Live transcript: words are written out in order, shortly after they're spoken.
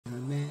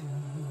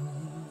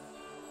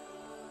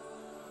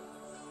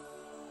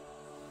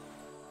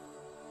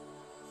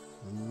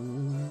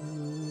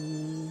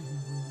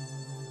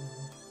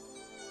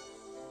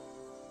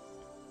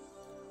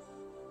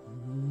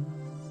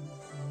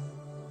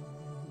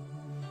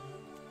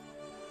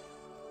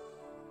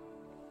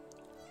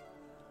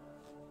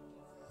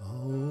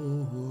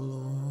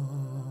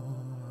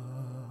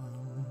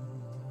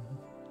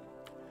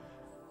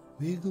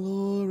We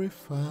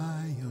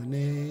glorify your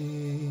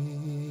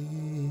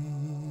name.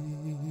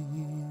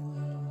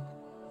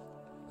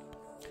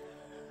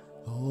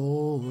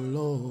 Oh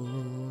Lord,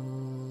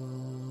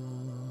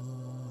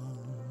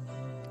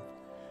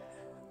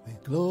 we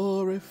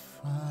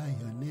glorify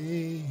your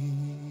name.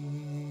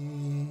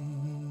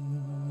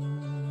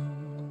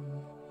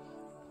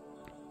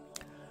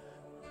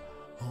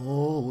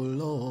 Oh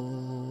Lord,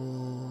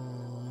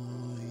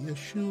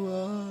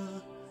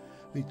 Yeshua,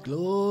 we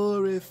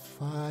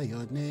glorify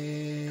your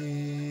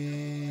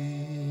name.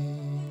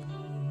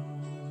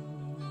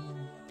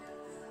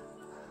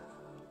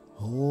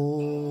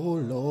 Oh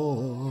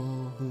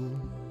Lord,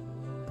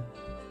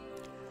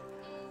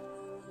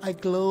 I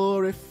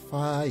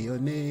glorify your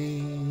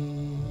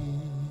name.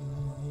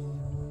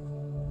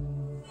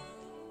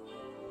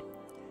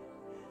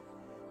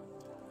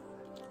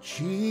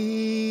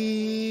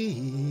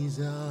 Jesus,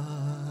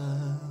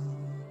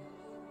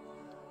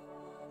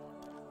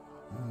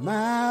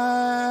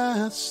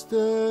 Master,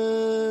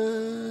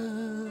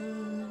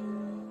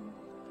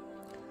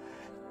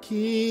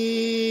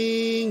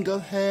 King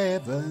of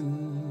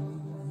heavens,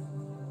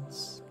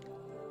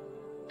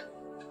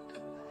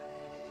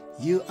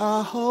 you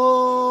are holy,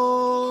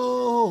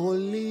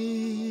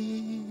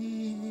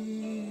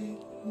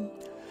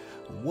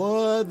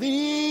 worthy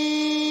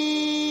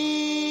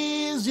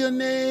is your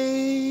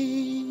name,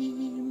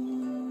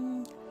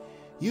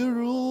 you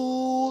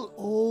rule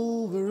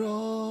over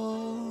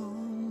all.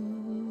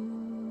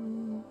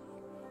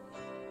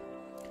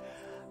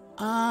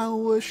 I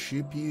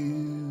worship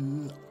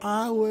you,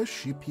 I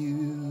worship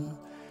you,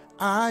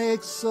 I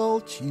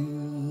exalt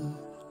you.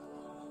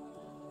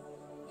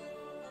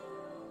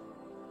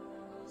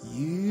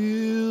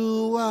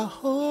 You are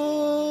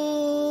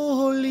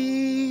holy,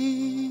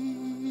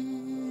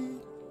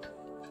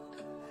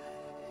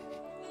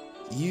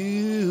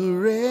 you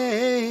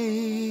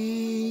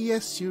reign,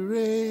 yes you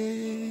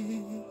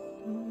reign.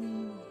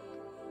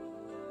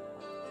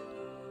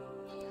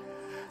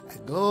 I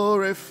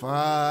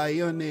glorify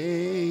your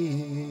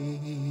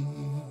name.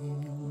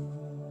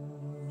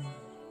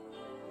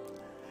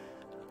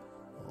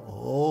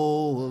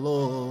 Oh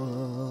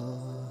Lord,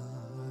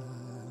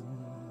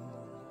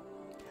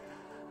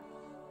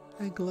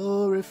 I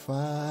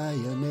glorify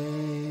your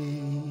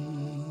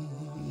name.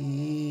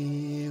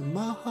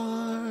 My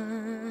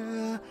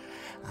heart,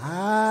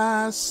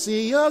 I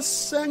see your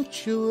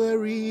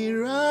sanctuary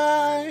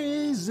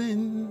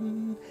rising.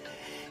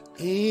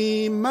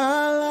 In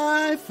my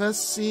life, I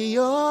see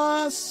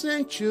your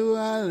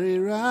sanctuary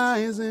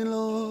rising,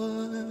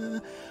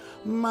 Lord.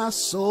 My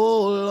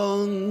soul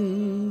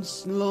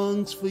longs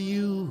for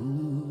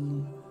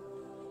you.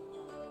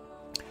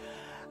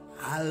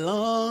 I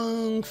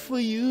long for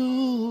you,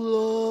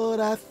 Lord.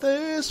 I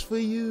thirst for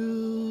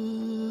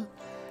you.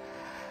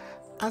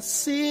 I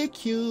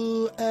seek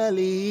you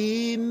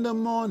early in the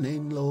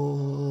morning,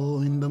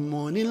 Lord. In the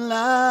morning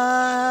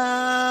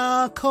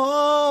light, I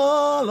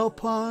call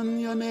upon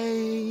your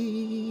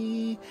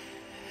name.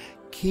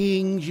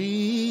 King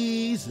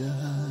Jesus,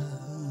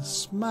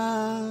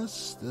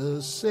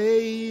 Master,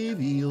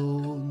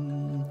 Savior,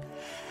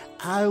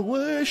 I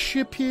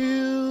worship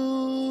you.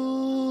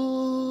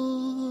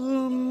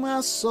 My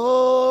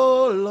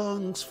soul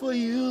longs for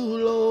you,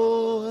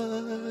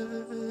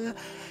 Lord.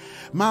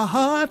 My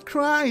heart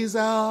cries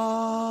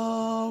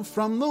out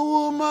from the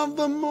womb of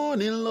the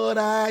morning, Lord,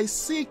 I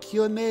seek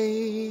your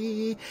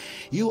name.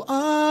 You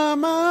are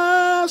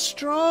my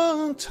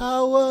strong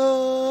tower,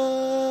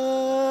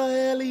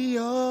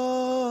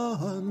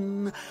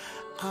 Elion.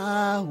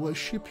 I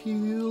worship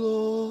you,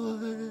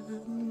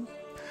 Lord.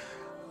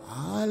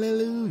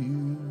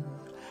 Hallelujah,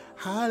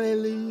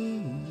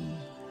 hallelujah,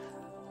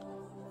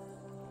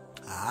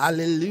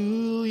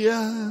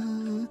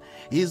 hallelujah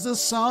is the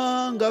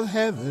song of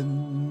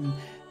heaven.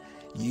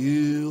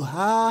 You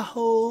are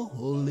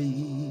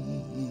holy.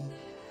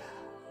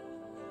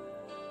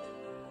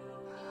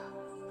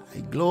 I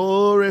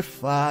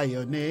glorify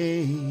your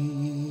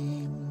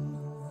name.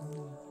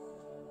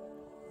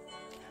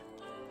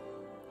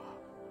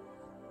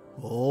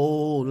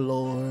 Oh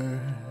Lord,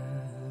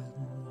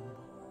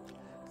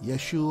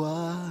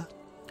 Yeshua,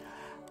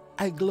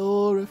 I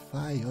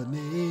glorify your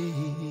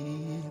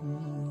name.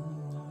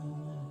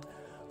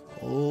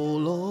 Oh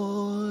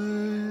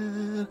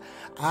Lord,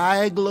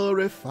 I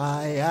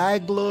glorify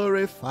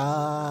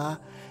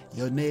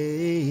your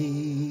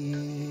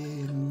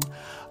name.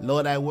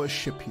 Lord, I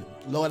worship you.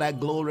 Lord, I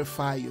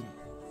glorify you.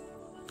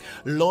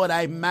 Lord,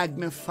 I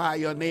magnify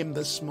your name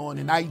this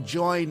morning. I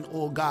join,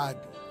 oh God,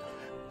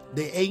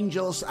 the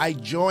angels, I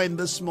join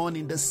this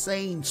morning, the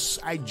saints,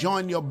 I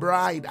join your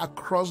bride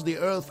across the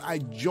earth. I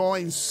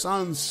join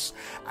sons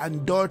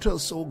and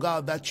daughters, oh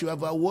God, that you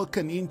have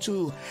awoken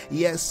into,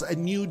 yes, a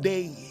new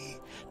day.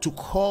 To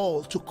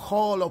call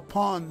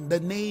upon the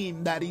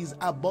name that is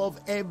above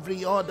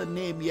every other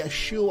name,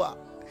 Yeshua,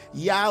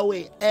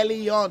 Yahweh,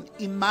 Elion,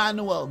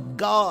 Emmanuel,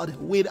 God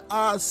with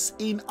us,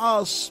 in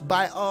us,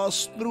 by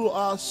us, through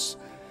us.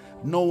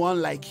 No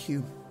one like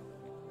you.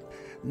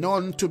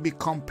 None to be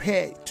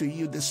compared to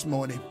you this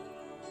morning.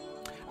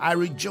 I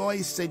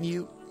rejoice in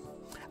you.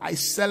 I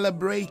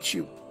celebrate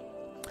you.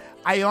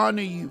 I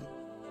honor you.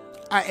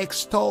 I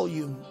extol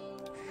you.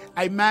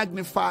 I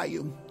magnify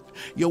you.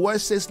 Your word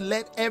says,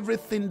 let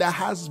everything that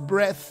has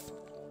breath,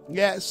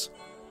 yes,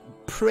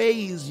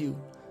 praise you.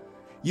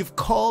 You've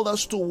called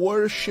us to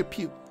worship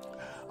you.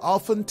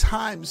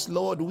 Oftentimes,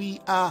 Lord, we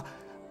are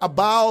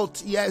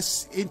about,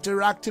 yes,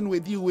 interacting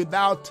with you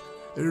without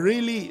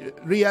really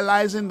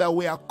realizing that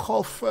we are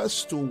called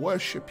first to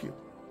worship you.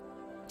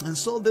 And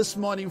so this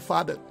morning,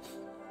 Father,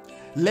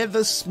 let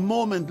this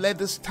moment, let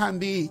this time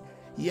be,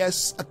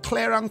 yes, a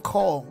clarion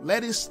call.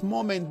 Let this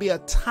moment be a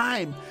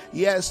time,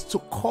 yes, to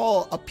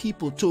call a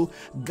people, to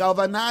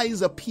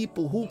galvanize a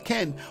people who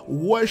can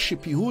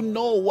worship you, who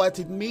know what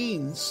it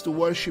means to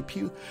worship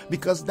you,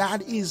 because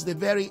that is the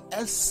very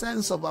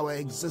essence of our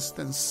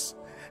existence,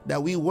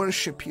 that we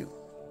worship you,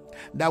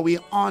 that we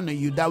honor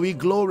you, that we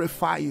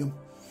glorify you,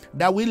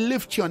 that we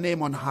lift your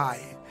name on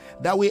high,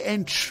 that we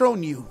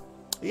enthrone you.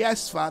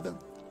 Yes, Father.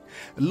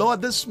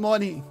 Lord, this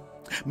morning,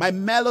 my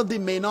melody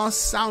may not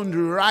sound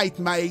right,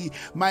 my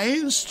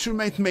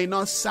instrument may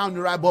not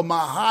sound right, but my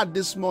heart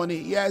this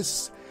morning,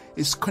 yes,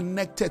 is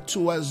connected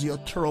towards your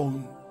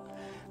throne.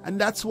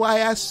 And that's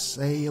why I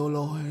say, oh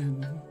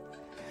Lord,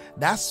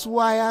 that's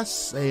why I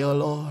say, oh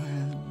Lord,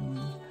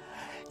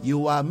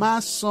 you are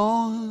my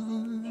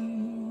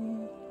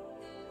song.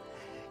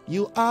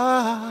 You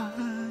are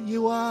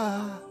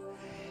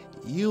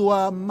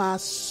my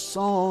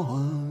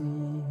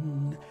song.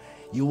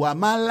 You are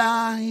my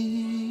life.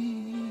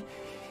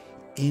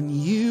 In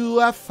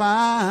you I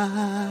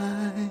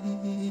find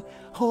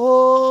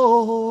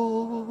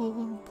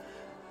hope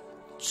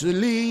to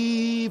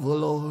live, oh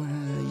Lord.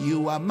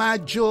 You are my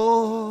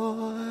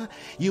joy.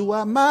 You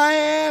are my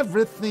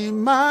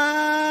everything,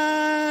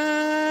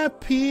 my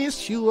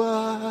peace. You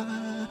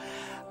are.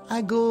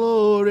 I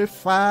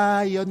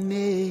glorify your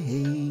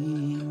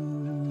name.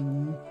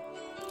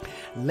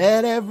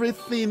 Let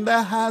everything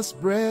that has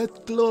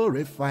breath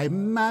glorify,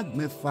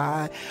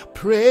 magnify,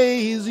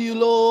 praise you,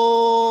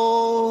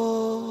 Lord.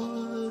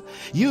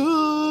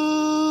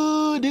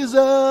 You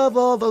deserve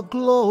all the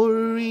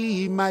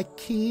glory, my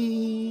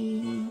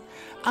King.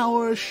 I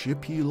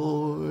worship you,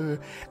 Lord,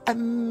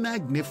 and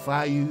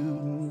magnify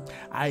you.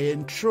 I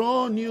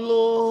enthrone you,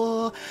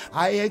 Lord.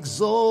 I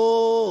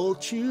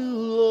exalt you,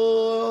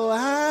 Lord.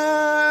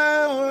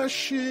 I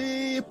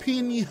worship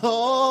in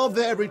your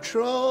very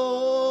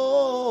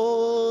throne.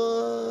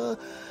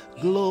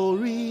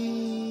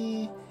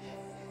 Glory,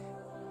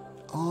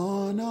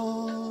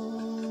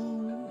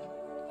 honor,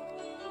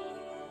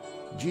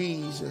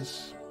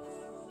 Jesus.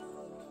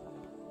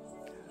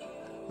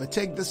 But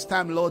take this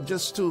time, Lord,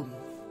 just to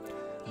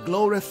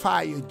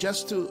glorify you,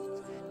 just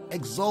to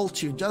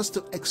exalt you, just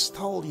to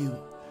extol you,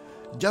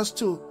 just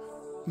to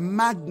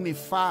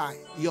magnify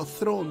your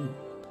throne,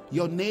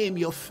 your name,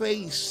 your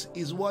face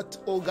is what,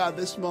 oh God,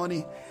 this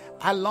morning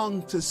I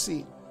long to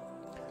see.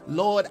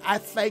 Lord, I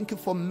thank you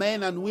for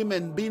men and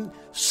women being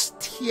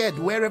steered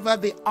wherever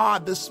they are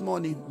this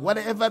morning,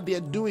 whatever they're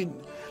doing.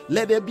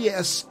 Let there be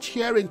a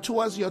steering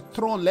towards your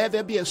throne. Let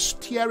there be a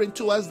steering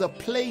towards the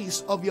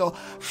place of your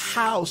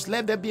house.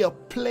 Let there be a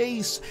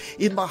place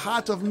in the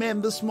heart of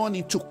men this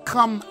morning to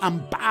come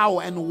and bow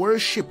and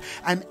worship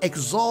and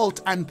exalt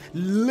and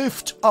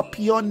lift up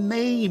your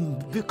name,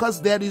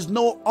 because there is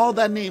no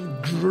other name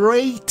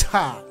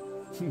greater.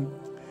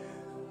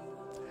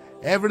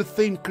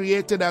 Everything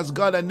created has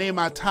got a name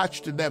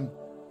attached to them.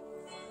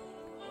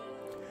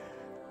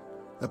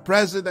 The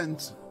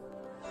president,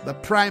 the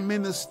prime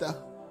minister,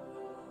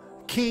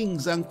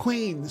 kings and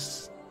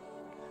queens,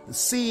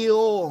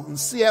 CEO and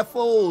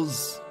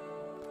CFOs,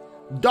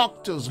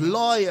 doctors,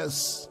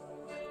 lawyers,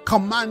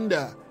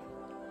 commander,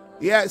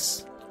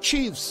 yes,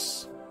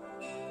 chiefs,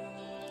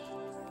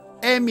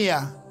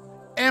 emir,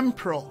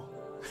 emperor,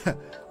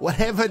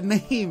 whatever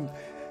name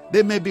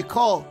they may be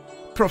called,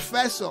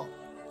 professor,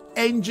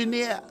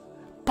 engineer,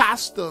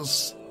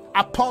 pastors,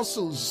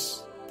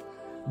 apostles,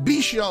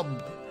 bishop,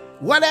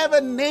 whatever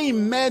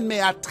name men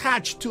may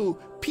attach to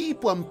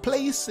people and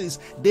places,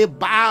 they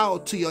bow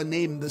to your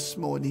name this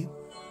morning.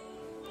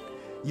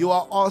 You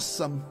are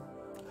awesome,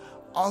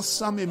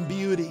 awesome in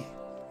beauty,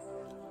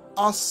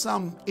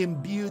 awesome in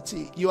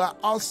beauty. You are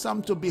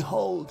awesome to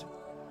behold.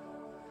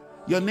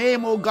 Your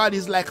name, oh God,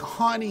 is like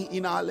honey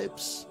in our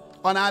lips,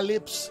 on our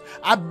lips.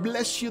 I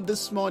bless you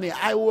this morning.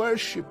 I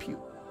worship you.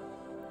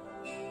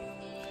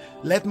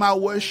 Let my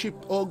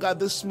worship, oh God,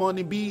 this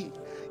morning be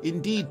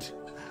indeed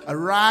a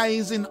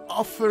rising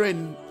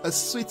offering, a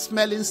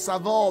sweet-smelling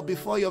savour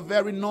before your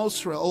very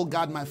nostril, oh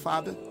God, my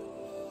Father.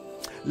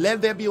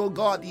 Let there be, oh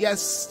God,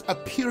 yes, a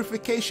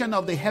purification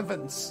of the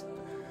heavens.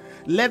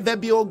 Let there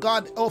be, oh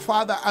God, oh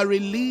Father, a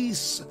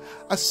release,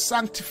 a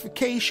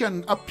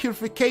sanctification, a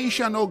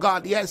purification, oh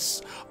God,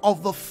 yes,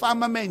 of the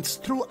firmaments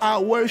through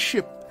our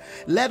worship.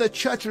 Let the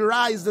church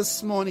rise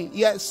this morning,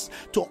 yes,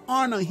 to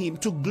honor him,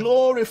 to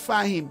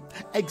glorify him,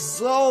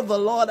 exalt the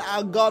Lord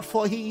our God,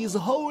 for he is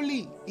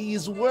holy, he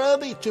is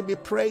worthy to be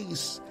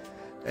praised.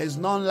 There is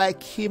none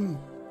like him.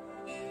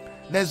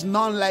 There's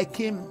none like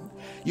him.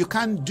 You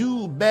can't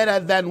do better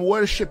than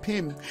worship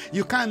him.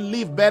 You can't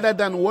live better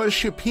than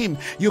worship him.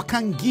 You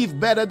can't give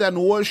better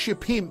than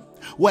worship him.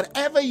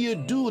 Whatever you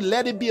do,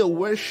 let it be a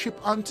worship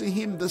unto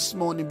him this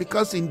morning,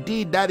 because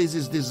indeed that is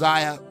his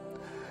desire.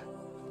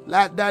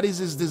 That is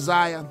his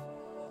desire.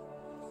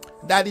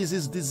 That is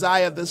his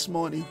desire this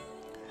morning.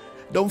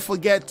 Don't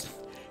forget,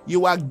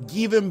 you are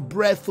given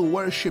breath to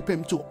worship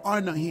him, to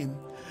honor him.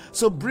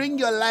 So bring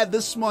your life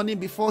this morning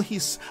before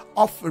his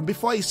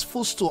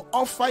footstool.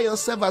 Offer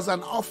yourself as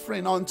an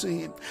offering unto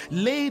him.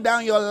 Lay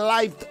down your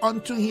life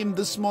unto him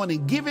this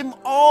morning. Give him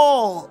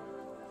all.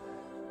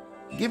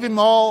 Give him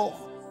all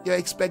your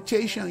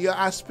expectation, your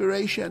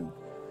aspiration.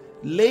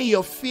 Lay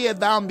your fear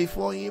down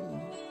before him.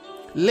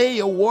 Lay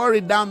your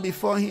worry down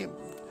before him.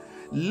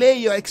 Lay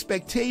your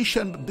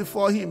expectation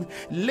before him.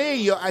 Lay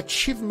your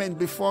achievement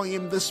before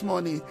him this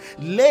morning.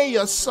 Lay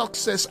your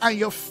success and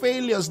your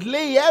failures.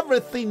 Lay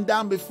everything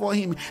down before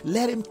him.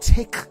 Let him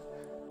take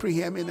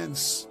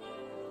preeminence.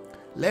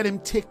 Let him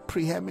take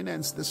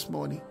preeminence this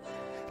morning.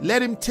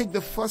 Let him take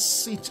the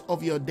first seat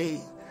of your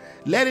day.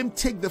 Let him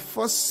take the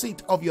first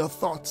seat of your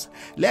thoughts.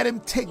 Let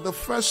him take the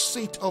first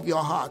seat of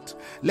your heart.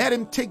 Let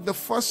him take the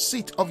first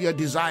seat of your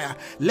desire.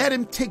 Let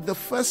him take the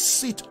first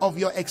seat of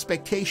your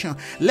expectation.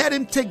 Let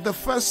him take the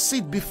first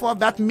seat before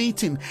that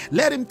meeting.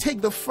 Let him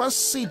take the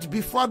first seat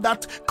before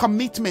that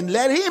commitment.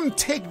 Let him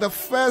take the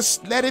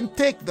first. Let him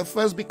take the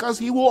first, because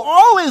he will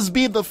always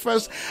be the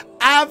first.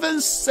 Having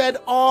said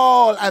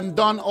all and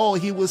done all,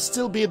 he will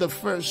still be the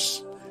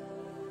first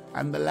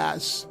and the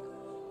last.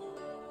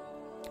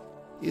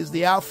 Is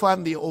the Alpha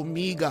and the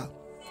Omega.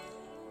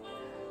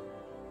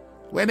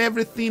 When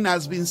everything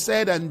has been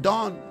said and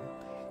done,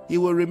 he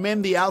will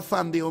remain the Alpha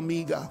and the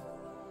Omega.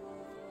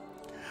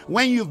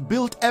 When you've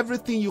built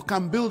everything you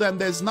can build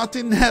and there's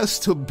nothing else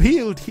to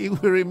build, he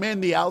will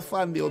remain the Alpha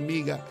and the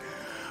Omega.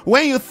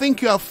 When you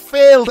think you have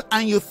failed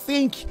and you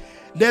think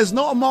there's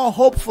no more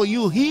hope for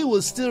you, he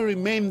will still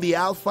remain the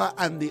Alpha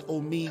and the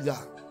Omega.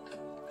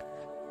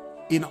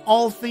 In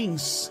all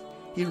things,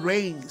 he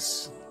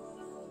reigns.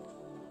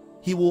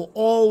 He will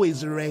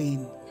always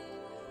reign,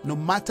 no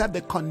matter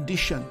the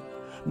condition,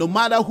 no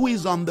matter who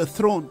is on the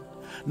throne,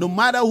 no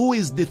matter who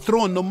is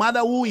dethroned, no matter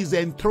who is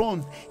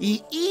enthroned.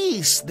 He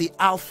is the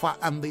Alpha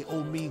and the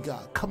Omega.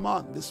 Come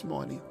on this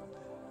morning.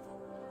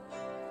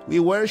 We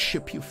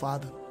worship you,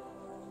 Father.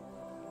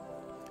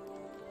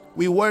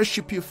 We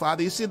worship you,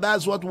 Father. You see,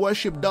 that's what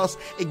worship does.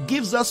 It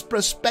gives us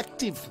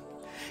perspective.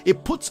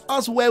 It puts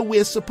us where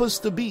we're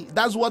supposed to be.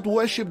 That's what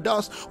worship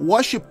does.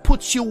 Worship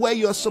puts you where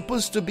you're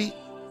supposed to be.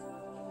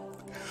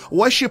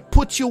 Worship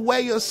puts you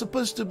where you're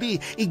supposed to be.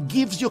 It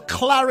gives you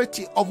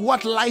clarity of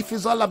what life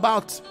is all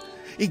about.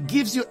 It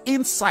gives you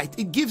insight.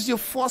 It gives you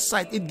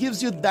foresight. It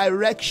gives you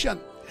direction.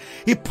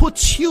 It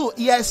puts you,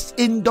 yes,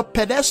 in the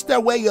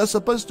pedestal where you're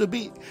supposed to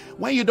be.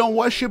 When you don't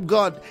worship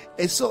God,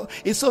 it's so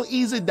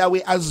easy that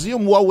we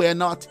assume what we're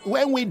not.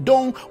 When we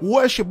don't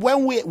worship,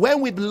 when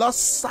we've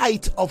lost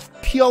sight of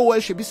pure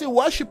worship. You see,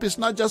 worship is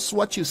not just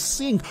what you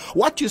sing.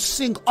 What you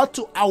sing ought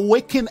to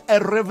awaken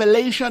a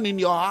revelation in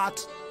your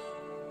heart.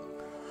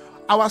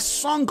 Our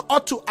song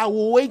ought to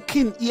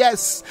awaken,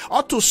 yes,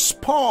 ought to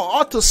spur,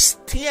 ought to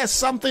stir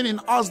something in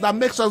us that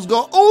makes us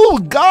go, oh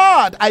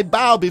God, I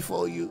bow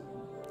before you.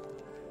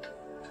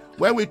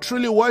 When we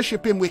truly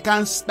worship him, we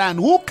can't stand.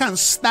 Who can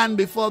stand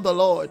before the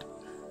Lord?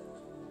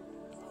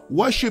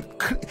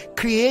 Worship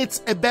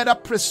creates a better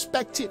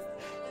perspective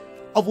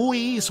of who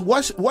he is.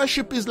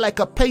 Worship is like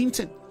a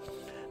painting.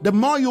 The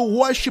more you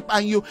worship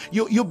and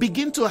you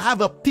begin to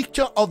have a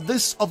picture of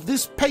this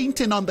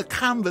painting on the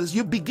canvas,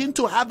 you begin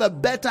to have a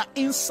better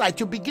insight.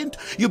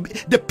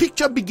 The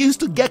picture begins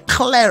to get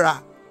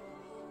clearer.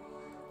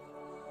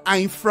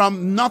 And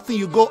from nothing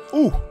you go,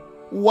 ooh,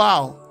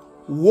 wow,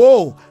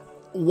 whoa,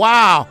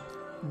 wow.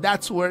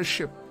 That's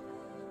worship.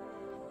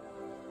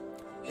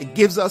 It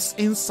gives us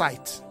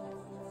insight.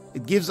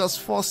 It gives us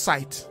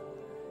foresight.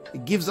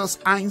 It gives us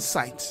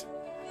hindsight.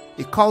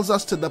 It calls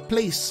us to the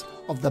place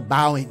of the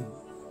bowing.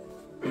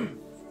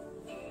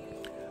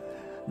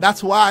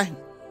 That's why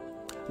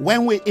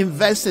when we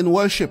invest in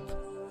worship,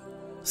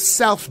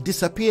 self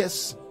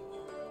disappears.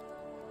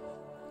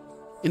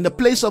 In the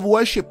place of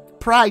worship,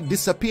 pride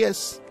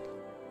disappears.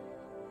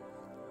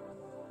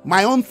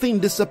 My own thing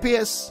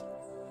disappears.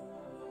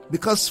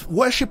 Because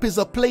worship is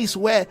a place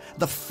where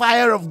the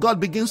fire of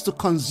God begins to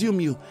consume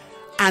you.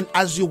 And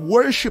as you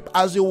worship,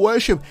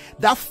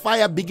 that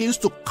fire begins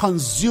to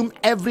consume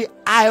every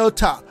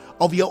iota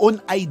of your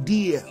own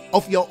idea,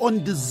 of your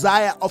own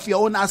desire, of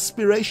your own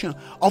aspiration,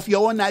 of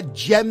your own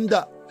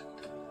agenda.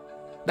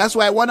 That's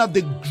why one of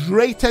the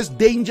greatest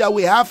danger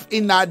we have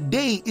in our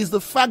day is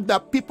the fact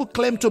that people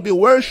claim to be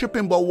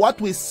worshiping, but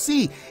what we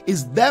see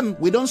is them.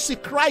 We don't see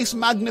Christ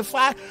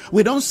magnified.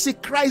 We don't see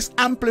Christ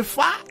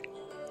amplified.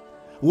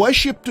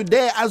 Worship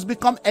today has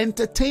become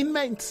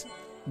entertainment.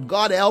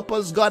 God help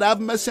us. God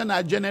have mercy on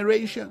our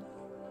generation.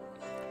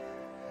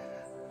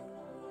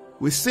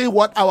 We say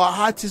what our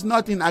heart is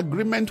not in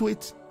agreement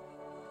with.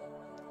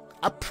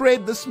 I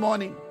prayed this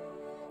morning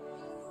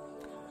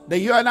that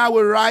you and I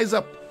will rise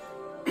up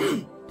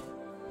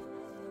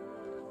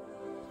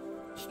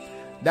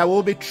that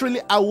we'll be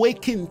truly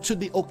awakened to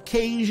the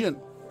occasion,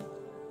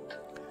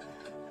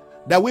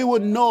 that we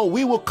would know,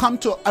 we will come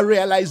to a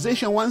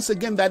realization once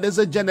again that there's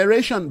a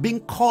generation being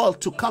called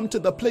to come to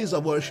the place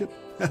of worship.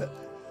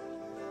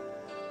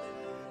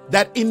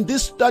 That in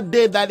this third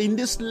day, that in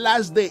this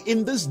last day,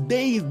 in this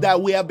day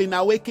that we have been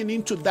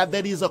awakening to, that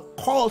there is a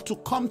call to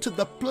come to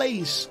the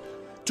place,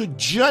 to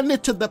journey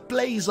to the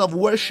place of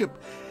worship.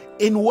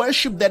 In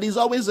worship, there is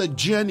always a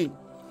journey.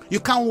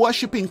 You can't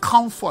worship in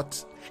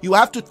comfort. You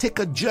have to take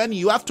a journey.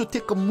 You have to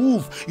take a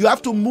move. You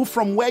have to move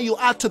from where you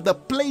are to the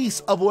place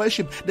of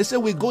worship. They say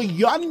we go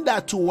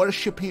yonder to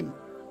worship him.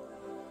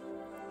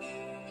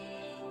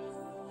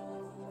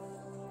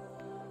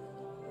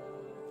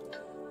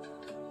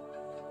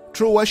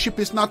 True worship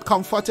is not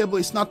comfortable,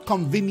 it's not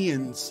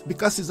convenience,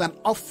 because it's an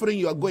offering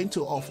you are going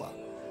to offer.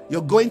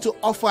 You're going to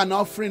offer an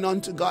offering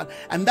unto God.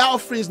 And that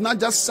offering is not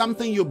just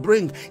something you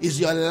bring, it's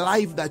your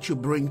life that you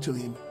bring to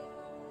him.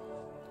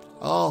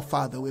 Oh,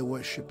 Father, we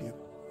worship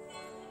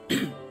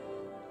you.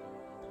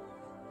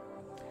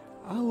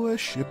 I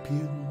worship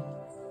you.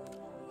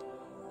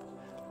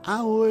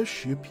 I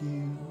worship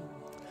you.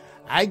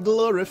 I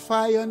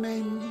glorify your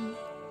name.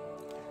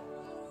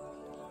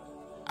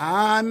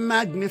 I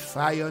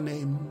magnify your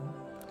name.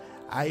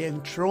 I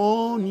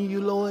enthrone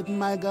you, Lord,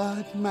 my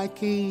God, my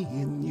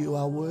King. You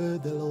are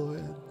worthy,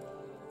 Lord.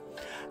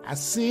 I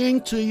sing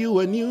to you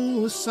a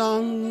new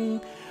song.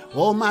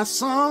 Oh, my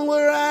song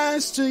will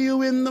rise to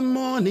you in the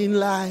morning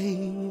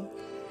light.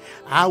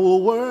 I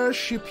will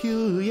worship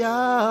you,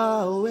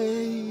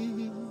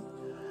 Yahweh.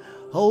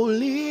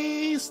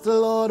 Holy is the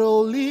Lord,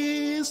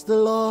 holy is the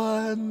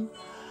Lord.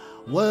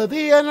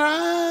 Worthy and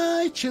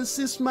righteous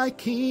is my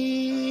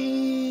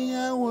King.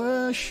 I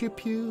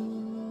worship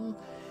you.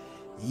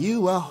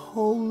 You are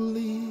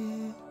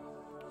holy.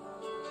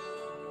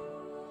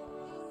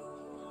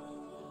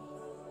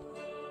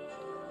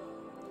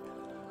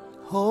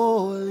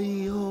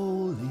 Holy,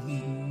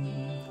 holy,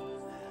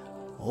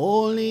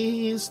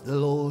 holy is the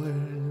Lord.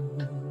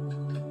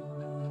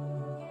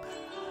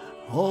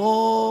 Holy,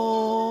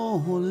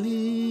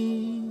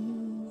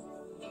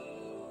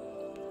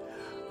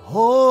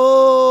 holy,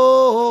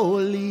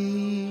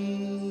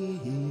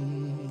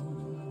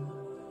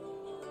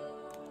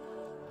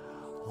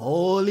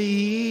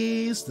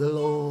 holy is the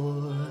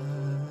Lord.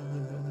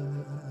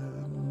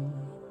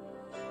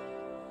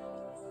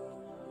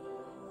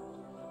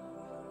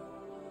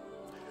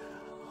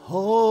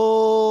 Holy,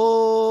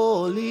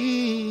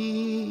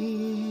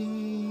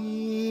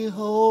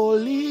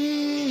 holy,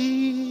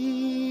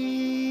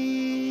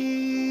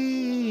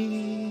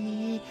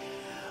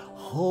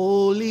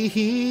 holy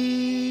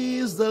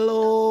is the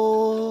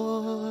Lord.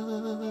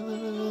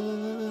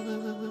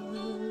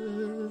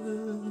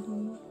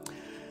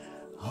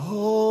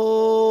 Holy,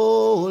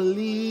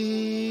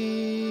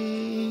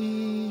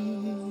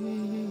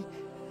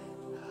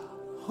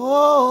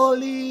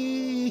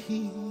 holy,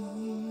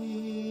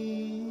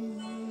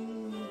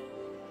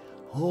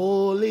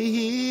 holy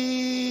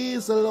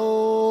is the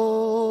Lord.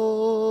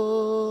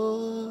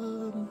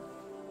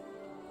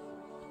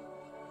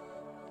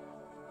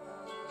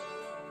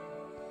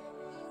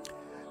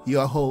 You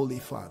are holy,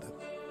 Father.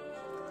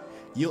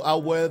 You are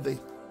worthy.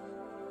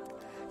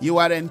 You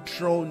are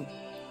enthroned.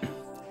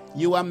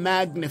 You are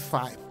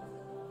magnified.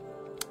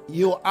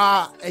 You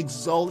are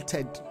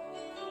exalted.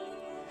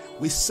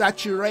 We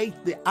saturate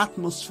the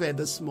atmosphere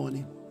this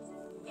morning.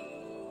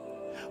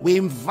 We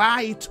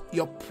invite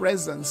your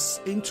presence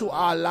into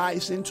our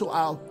lives, into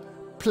our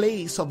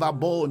place of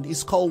abode.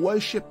 It's called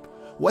worship.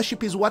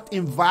 Worship is what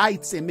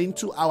invites him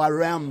into our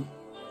realm.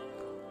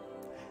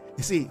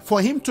 You see,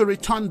 for him to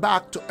return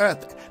back to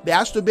earth, there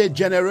has to be a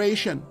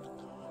generation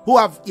who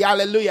have,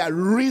 hallelujah,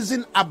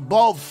 risen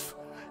above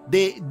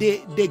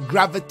the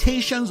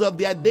gravitations of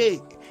their day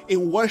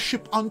in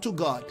worship unto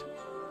God.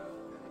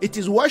 It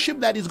is worship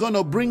that is going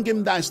to bring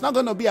him down. It's not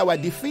going to be our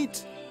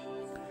defeat.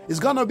 It's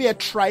going to be a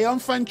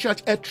triumphant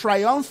church. A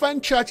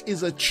triumphant church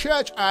is a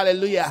church,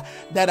 hallelujah,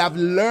 that have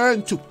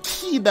learned to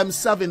keep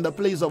themselves in the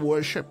place of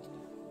worship.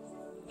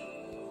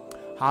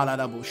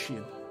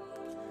 Hallelujah.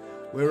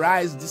 We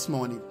rise this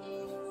morning.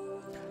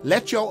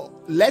 Let your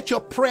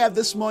prayer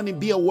this morning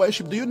be a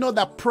worship. Do you know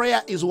that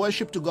prayer is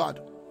worship to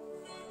God?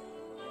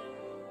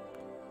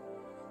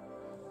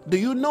 Do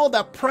you know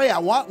that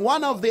prayer,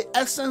 one of the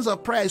essence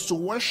of prayer is to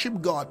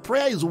worship God?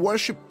 Prayer is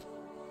worship.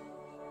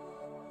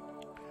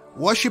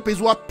 Worship is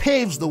what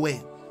paves the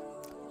way.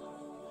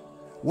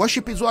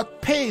 Worship is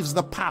what paves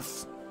the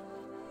path.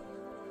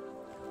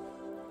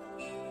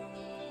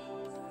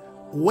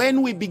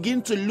 When we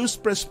begin to lose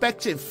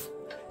perspective,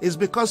 it's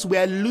because we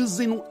are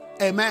losing,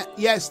 amen,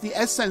 yes, the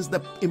essence,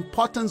 the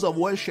importance of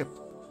worship.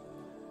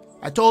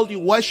 I told you,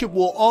 worship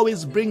will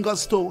always bring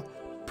us to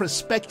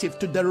perspective,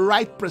 to the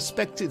right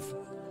perspective.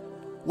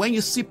 When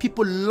you see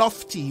people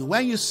lofty,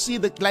 when you see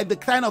the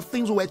kind of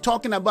things we were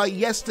talking about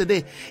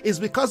yesterday, is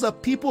because of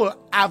people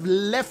have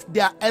left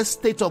their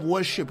estate of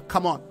worship.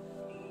 Come on.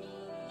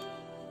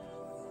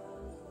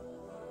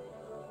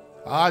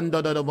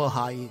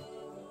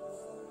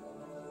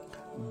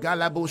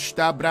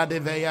 Galabushta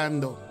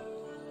bradeveyando.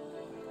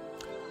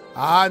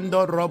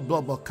 Ando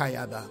robobo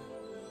kayada.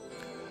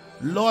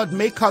 Lord,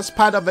 make us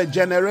part of a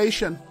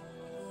generation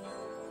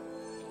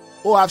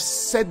who have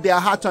set their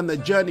heart on the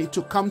journey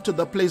to come to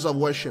the place of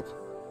worship.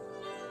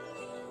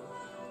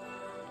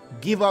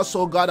 Give us,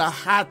 O God, a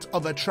heart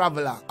of a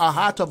traveler, a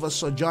heart of a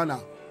sojourner.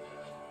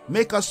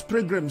 Make us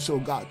pilgrims, O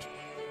God.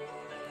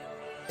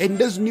 In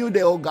this new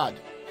day, O God,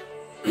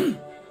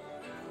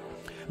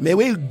 may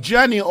we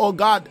journey, O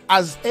God,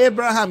 as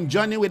Abraham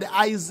journeyed with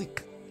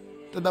Isaac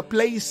to the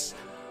place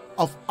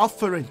of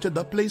offering, to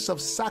the place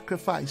of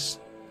sacrifice.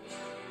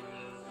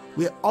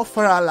 We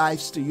offer our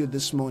lives to you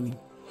this morning.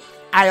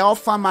 I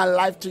offer my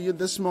life to you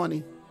this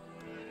morning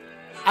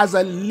as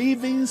a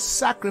living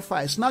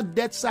sacrifice, not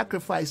dead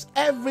sacrifice.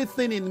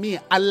 Everything in me,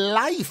 a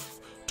life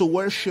to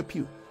worship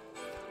you.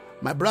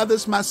 My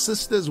brothers, my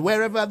sisters,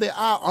 wherever they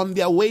are on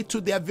their way to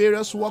their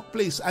various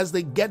workplaces, as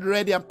they get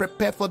ready and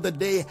prepare for the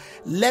day,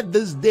 let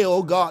this day,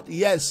 oh God,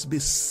 yes, be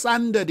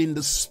sundered in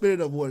the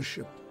spirit of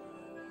worship.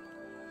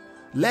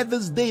 Let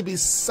this day be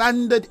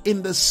sundered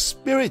in the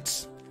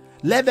spirit.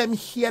 Let them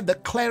hear the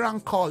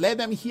clarion call. Let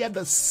them hear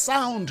the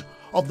sound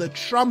of the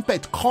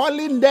trumpet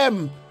calling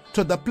them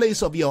to the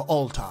place of your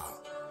altar.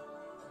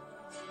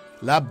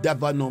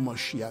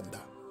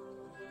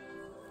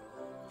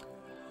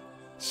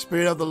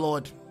 Spirit of the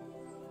Lord,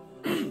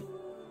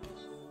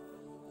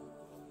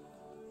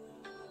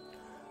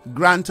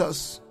 grant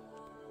us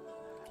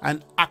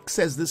an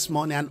access this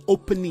morning, an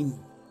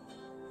opening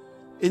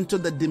into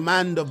the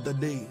demand of the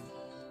day.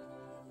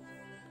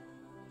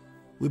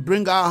 We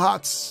bring our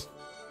hearts,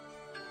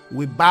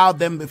 we bow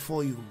them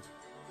before you.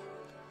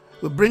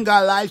 We bring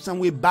our lives and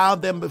we bow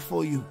them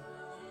before you.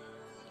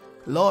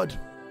 Lord,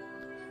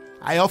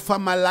 I offer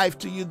my life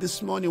to you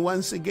this morning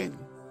once again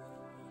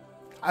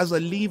as a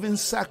living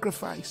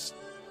sacrifice,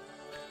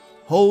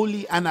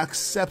 holy and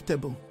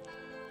acceptable.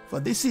 For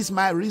this is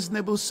my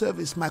reasonable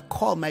service, my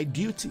call, my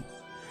duty.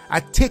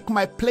 I take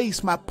my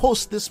place, my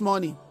post this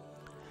morning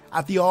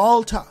at your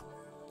altar.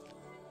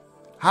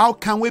 How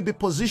can we be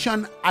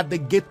positioned at the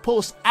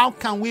gatepost? How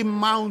can we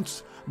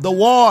mount the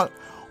wall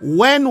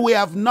when we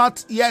have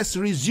not yet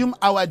resumed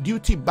our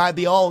duty by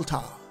the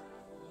altar?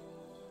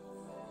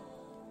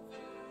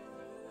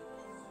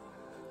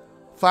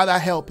 Father,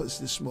 help us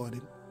this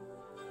morning.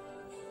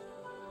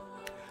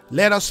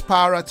 Let us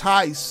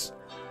prioritize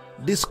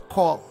this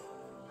call.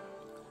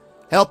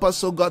 Help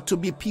us, oh God, to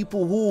be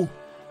people who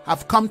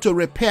have come to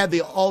repair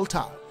the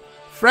altar.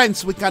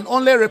 Friends, we can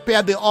only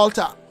repair the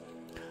altar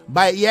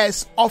by,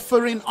 yes,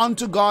 offering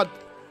unto God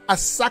a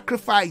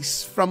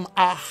sacrifice from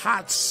our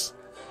hearts.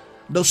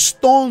 The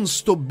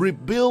stones to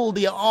rebuild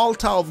the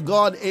altar of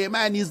God,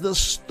 amen, is the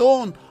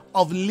stone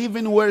of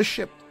living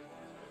worship.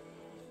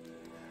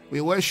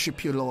 We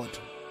worship you, Lord.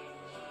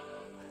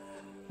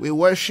 We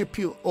worship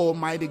you,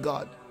 Almighty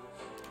God.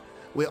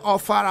 We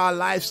offer our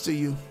lives to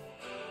you.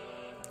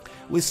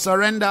 We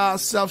surrender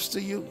ourselves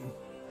to you.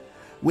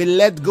 We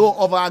let go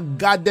of our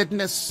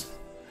guardedness.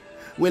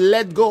 We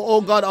let go,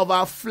 oh God, of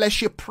our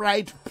fleshy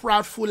pride,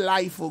 proudful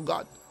life, oh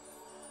God.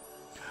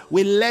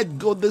 We let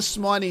go this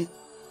morning.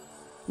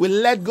 We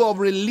let go of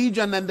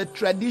religion and the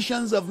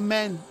traditions of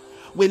men.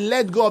 We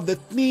let go of the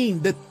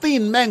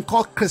thing men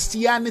call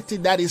Christianity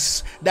that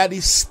is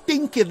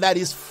stinking, that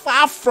is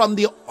far from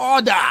the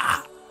order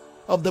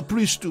of the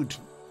priesthood.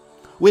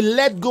 We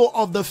let go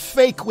of the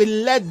fake. We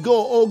let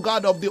go, oh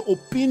God, of the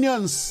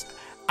opinions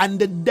and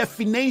the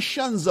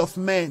definitions of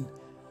men.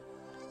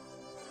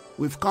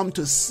 We've come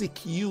to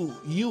seek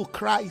you,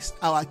 Christ,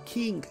 our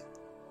King.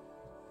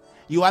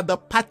 You are the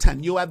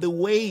pattern. You are the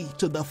way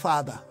to the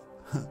Father.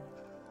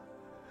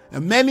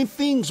 And many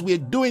things we're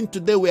doing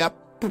today, we are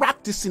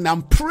practicing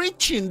and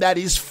preaching that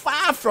is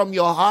far from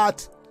your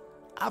heart.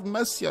 Have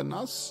mercy on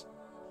us.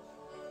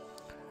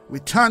 We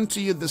turn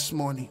to you this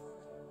morning.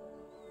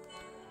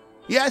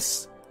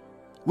 Yes,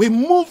 we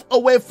move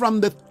away from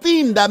the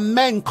thing that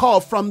men call,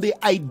 from the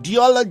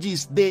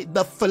ideologies,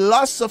 the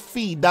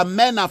philosophy that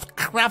men have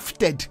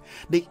crafted,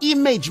 the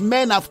image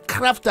men have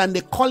crafted, and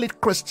they call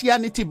it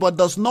Christianity, but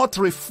does not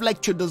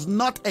reflect you, does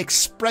not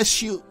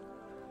express you.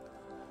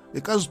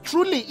 Because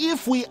truly,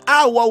 if we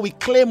are what we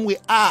claim we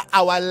are,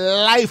 our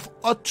life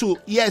ought to,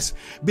 yes,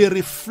 be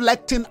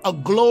reflecting a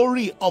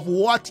glory of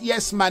what,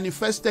 yes,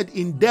 manifested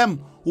in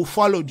them who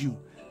followed you.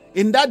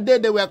 In that day,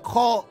 they were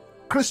called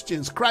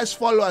Christians, Christ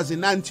followers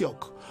in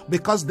Antioch,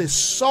 because they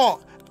saw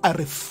a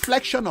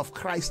reflection of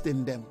Christ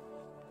in them.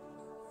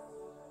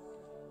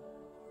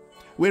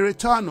 We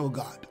return, O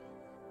God.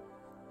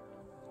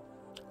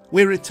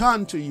 We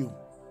return to you,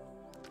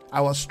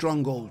 our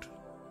stronghold.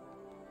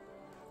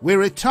 We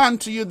return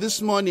to you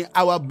this morning,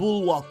 our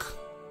bulwark.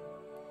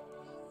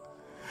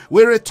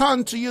 We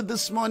return to you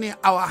this morning,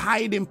 our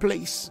hiding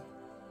place.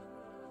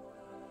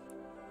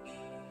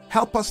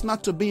 Help us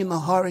not to be in a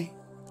hurry.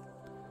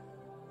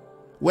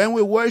 When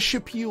we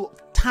worship you,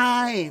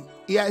 time,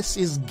 yes,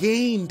 is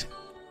gained.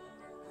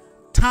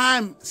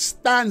 Time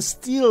stands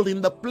still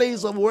in the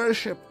place of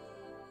worship.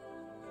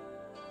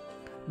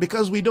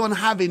 Because we don't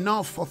have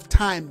enough of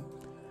time.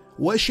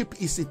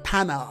 Worship is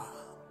eternal.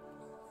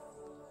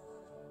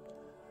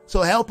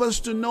 So help us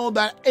to know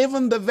that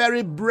even the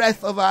very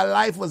breath of our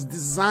life was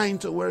designed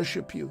to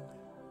worship you.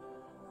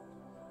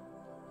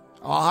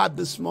 Our heart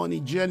this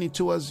morning journey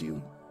towards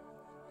you.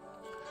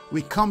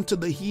 We come to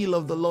the heel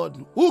of the Lord.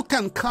 Who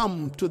can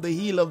come to the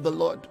heel of the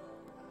Lord?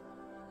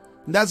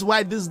 That's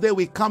why this day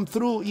we come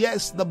through.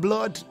 Yes, the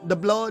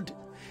blood.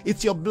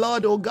 It's your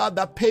blood, oh God,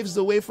 that paves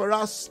the way for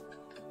us.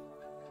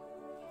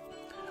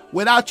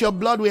 Without your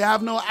blood, we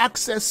have no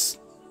access.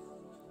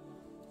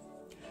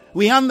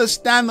 We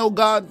understand, oh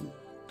God,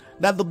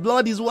 that the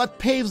blood is what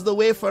paves the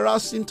way for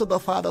us into the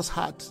Father's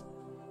heart.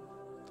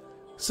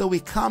 So we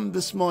come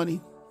this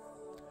morning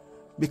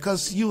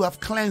because you have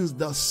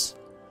cleansed us,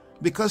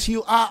 because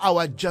you are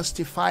our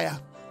justifier.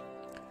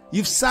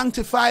 You've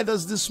sanctified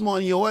us this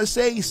morning. Your word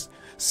says,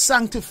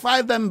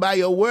 sanctify them by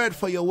your word,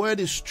 for your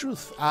word is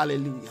truth.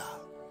 Hallelujah.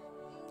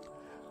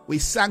 We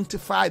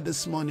sanctify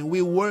this morning.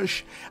 We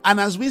worship. And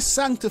as we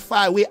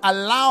sanctify, we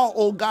allow,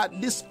 oh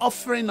God, this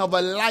offering of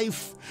a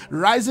life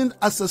rising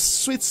as a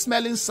sweet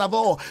smelling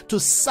savour to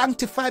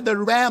sanctify the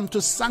realm,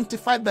 to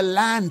sanctify the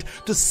land,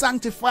 to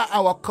sanctify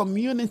our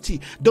community.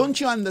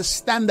 Don't you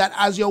understand that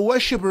as your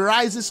worship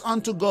rises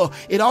unto God,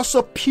 it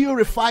also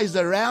purifies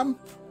the realm?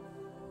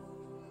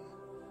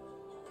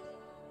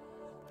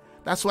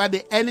 That's why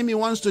the enemy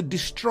wants to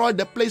destroy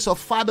the place of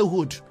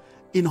fatherhood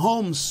in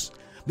homes.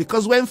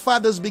 Because when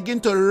fathers begin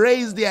to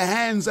raise their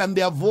hands and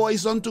their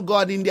voice unto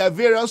God in their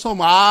various homes,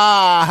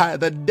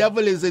 the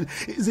devil is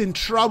in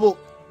trouble.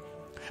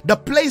 The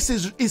place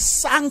is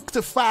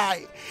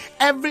sanctified.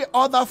 Every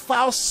other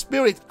foul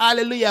spirit,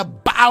 hallelujah,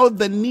 bow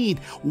the knee.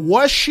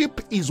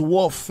 Worship is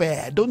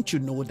warfare. Don't you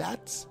know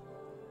that?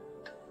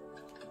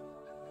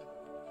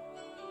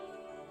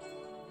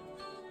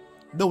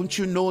 Don't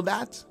you know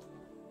that?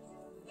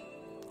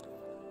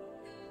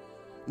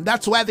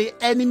 That's why the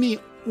enemy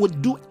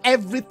would do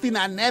everything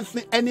and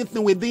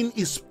anything within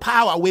his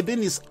power,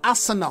 within his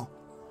arsenal,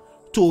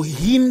 to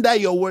hinder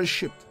your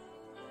worship.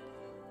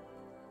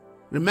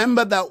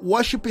 Remember that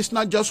worship is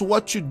not just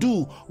what you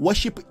do.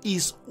 Worship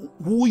is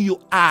who you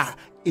are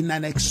in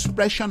an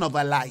expression of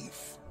a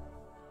life.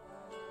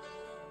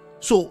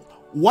 So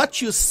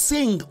what you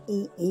sing,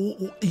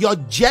 your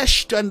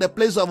gesture in the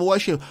place of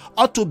worship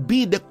ought to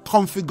be the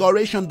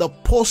configuration, the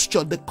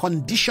posture, the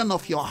condition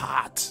of your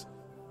heart.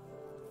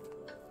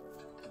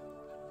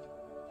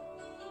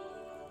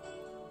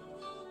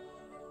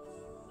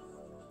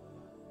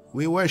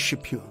 We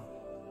worship you.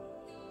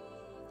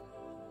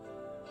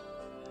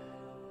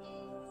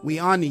 We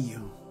honor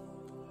you.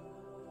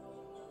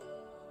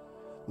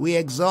 We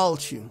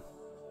exalt you.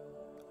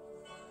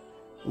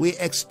 We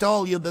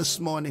extol you this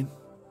morning.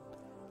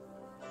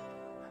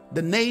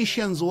 The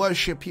nations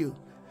worship you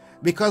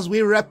because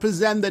we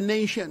represent the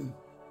nation.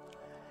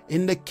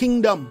 In the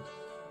kingdom,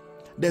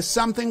 there's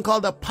something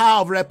called the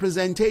power of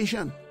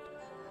representation.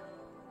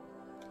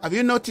 Have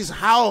you noticed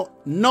how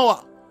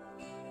Noah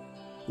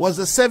was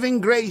the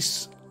saving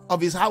grace of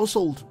his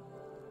household?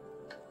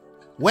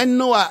 When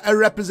Noah, a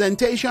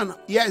representation,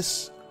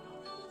 yes,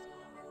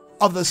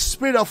 of the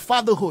spirit of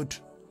fatherhood,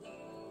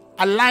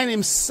 aligned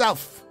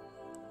himself,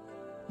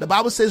 the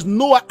Bible says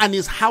Noah and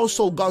his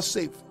household got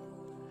saved.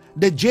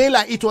 The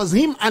jailer, it was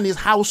him and his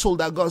household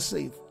that got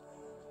saved.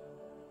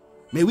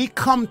 May we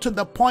come to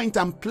the point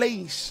and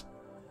place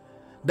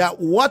that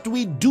what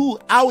we do,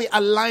 how we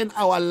align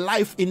our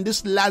life in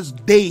this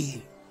last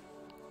day,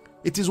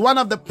 it is one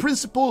of the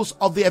principles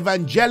of the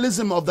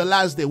evangelism of the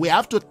last day. We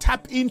have to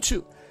tap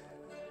into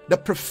the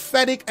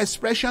prophetic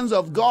expressions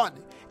of God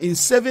in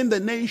saving the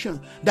nation.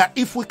 That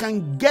if we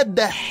can get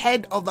the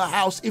head of the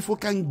house, if we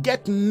can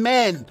get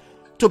men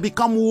to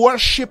become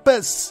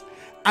worshippers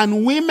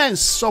and women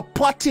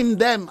supporting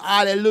them,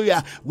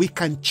 hallelujah, we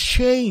can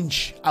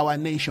change our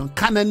nation.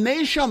 Can a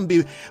nation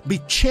be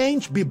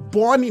changed, be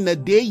born in a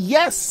day?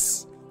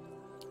 Yes.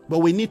 But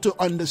we need to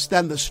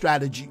understand the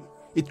strategy.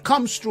 It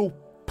comes through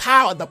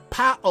power, the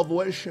power of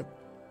worship.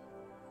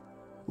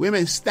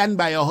 Women, stand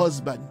by your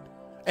husband.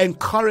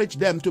 Encourage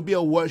them to be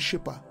a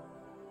worshiper.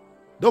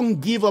 Don't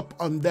give up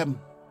on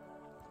them.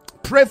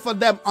 Pray for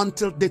them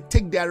until they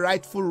take their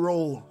rightful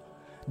role.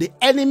 The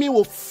enemy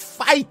will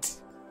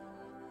fight,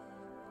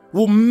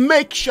 will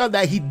make sure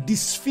that he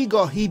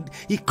disfigure, he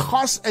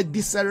cause a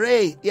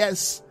disarray,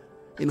 yes,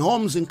 in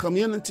homes, in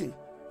community.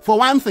 For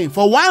one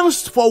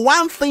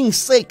thing's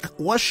sake,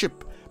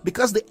 worship.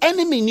 Because the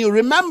enemy knew,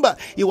 remember,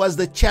 it was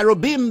the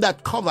cherubim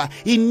that cover.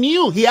 He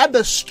knew, he had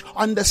the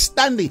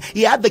understanding,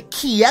 he had the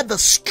key, he had the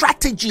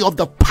strategy of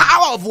the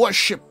power of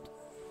worship.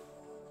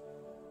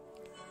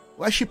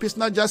 Worship is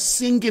not just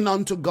singing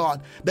unto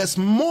God. There's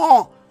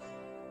more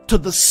to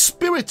the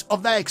spirit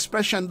of that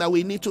expression that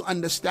we need to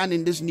understand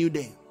in this new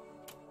day.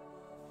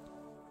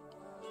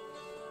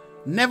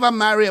 Never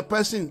marry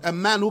a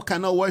man who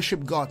cannot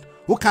worship God,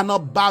 who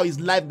cannot bow his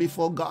life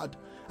before God.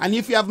 And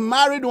if you have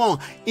married one,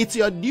 it's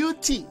your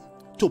duty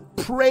to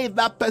pray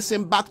that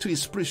person back to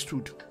his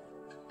priesthood.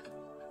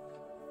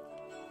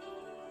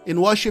 In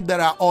worship,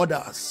 there are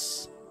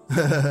orders.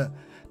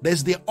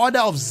 There's the order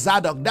of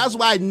Zadok. That's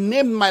why I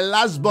named my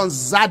last born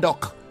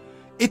Zadok.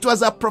 It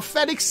was a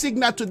prophetic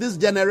signal to this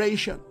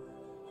generation.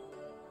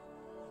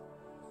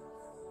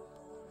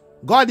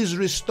 God is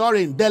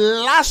restoring. The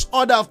last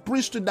order of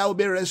priesthood that will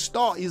be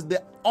restored is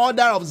the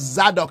order of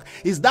Zadok.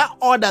 Is that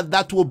order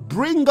that will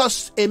bring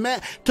us,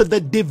 amen, to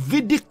the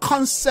Davidic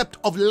concept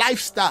of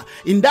lifestyle.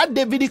 In that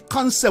Davidic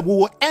concept, we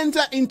will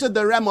enter into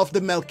the realm of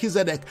the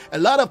Melchizedek. A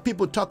lot of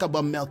people talk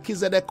about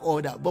Melchizedek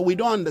order, but we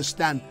don't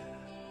understand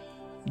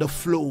the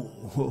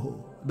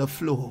flow. The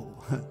flow.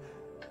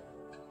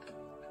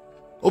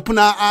 Open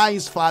our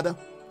eyes, Father.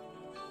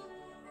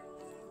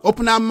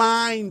 Open our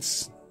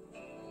minds.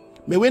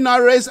 May we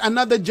not raise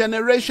another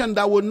generation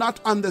that will not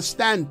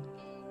understand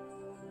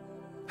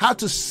how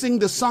to sing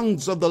the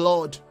songs of the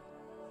Lord.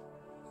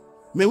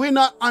 May we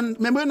not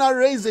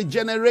raise a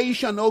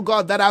generation, oh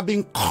God, that have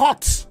been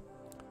caught.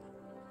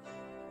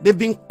 They've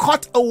been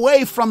caught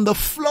away from the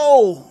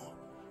flow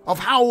of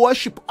how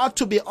worship ought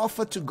to be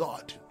offered to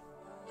God.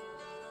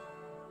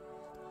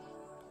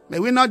 May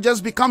we not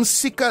just become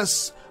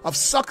seekers of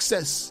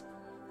success,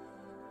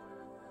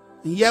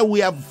 and yet we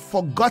have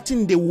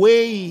forgotten the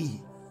way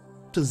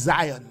to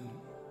Zion.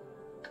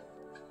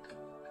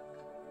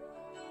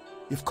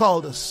 You've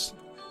called us.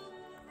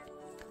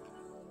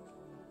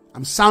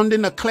 I'm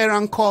sounding a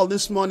clarion call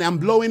this morning. I'm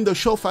blowing the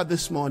shofar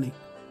this morning.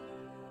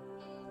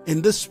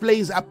 In this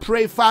place, I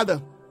pray,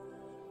 Father,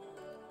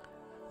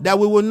 that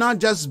we will not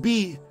just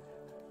be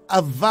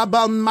a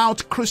verbal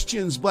mouth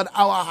Christians, but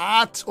our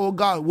heart, oh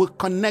God, will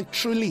connect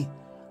truly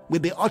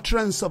with the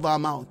utterance of our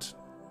mouth.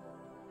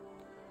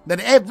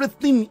 That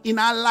everything in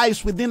our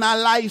lives, within our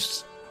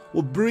lives,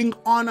 will bring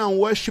honor and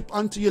worship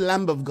unto you,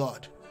 Lamb of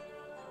God.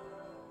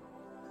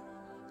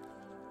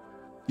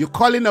 You're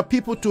calling the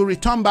people to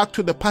return back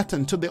to the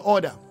pattern, to the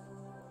order.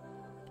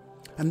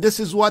 And this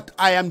is what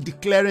I am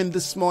declaring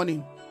this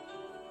morning.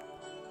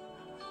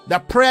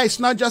 That prayer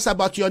is not just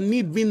about your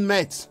need being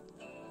met.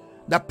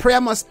 That prayer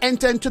must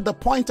enter into the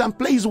point and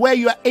place where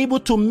you are able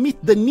to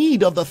meet the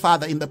need of the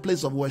Father in the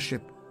place of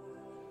worship.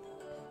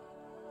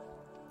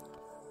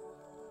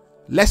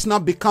 Let's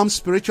not become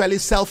spiritually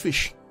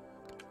selfish.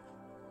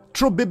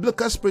 True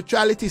biblical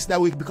spirituality is that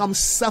we become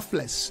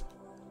selfless.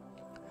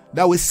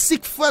 That we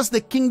seek first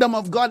the kingdom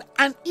of God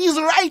and his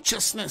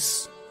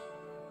righteousness.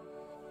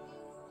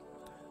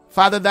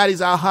 Father, that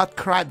is our heart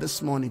cry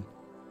this morning.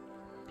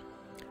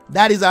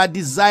 That is our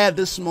desire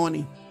this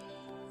morning.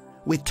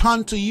 We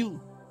turn to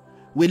you.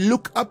 We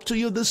look up to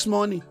you this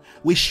morning.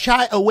 We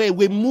shy away.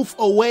 We move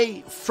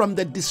away from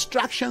the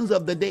distractions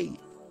of the day.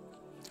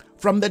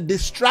 From the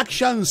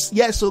distractions,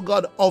 yes, oh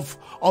God, of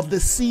the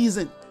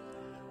season.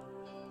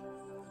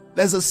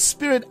 There's a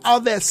spirit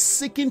out there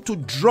seeking to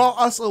draw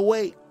us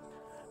away.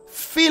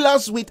 Fill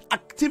us with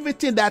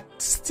activity that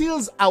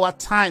steals our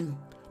time.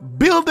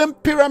 Building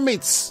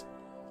pyramids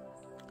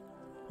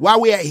while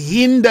we are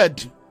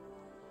hindered,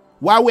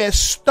 while we are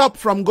stopped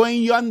from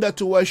going yonder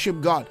to worship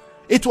God.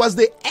 It was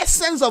the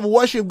essence of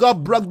worship.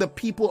 God brought the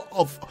people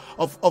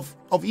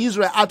of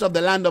Israel out of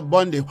the land of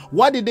bondage.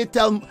 What did they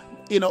tell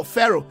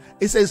Pharaoh?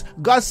 It says,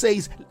 God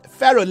says,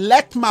 Pharaoh,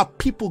 let my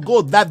people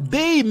go that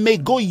they may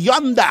go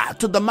yonder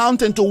to the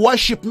mountain to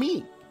worship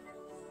me.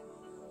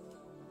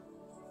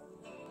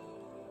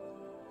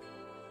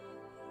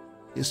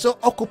 You're so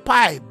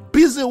occupied,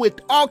 busy with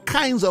all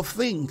kinds of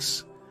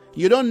things.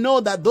 You don't know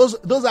that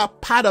those are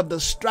part of the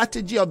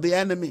strategy of the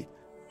enemy.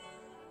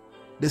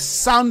 They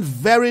sound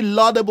very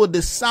laudable,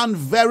 they sound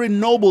very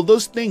noble,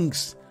 those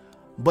things.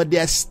 But they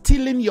are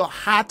stealing your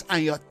heart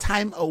and your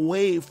time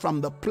away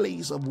from the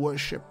place of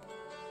worship.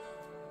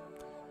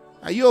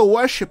 Are you a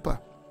worshiper?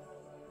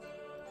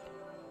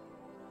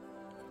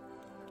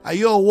 Are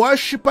you a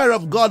worshiper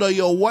of God, or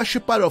you're a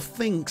worshiper of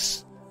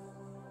things?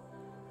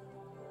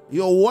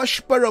 You're a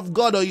worshiper of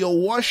God, or you're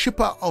a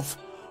worshiper of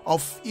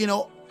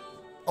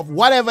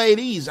whatever it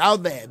is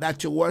out there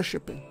that you're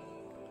worshiping.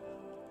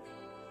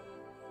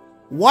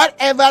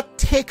 Whatever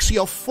takes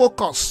your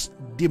focus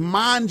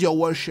demands your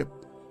worship.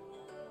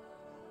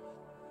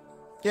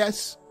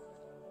 Yes.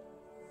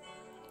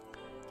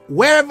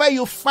 Wherever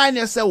you find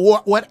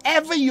yourself,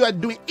 whatever you are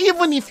doing,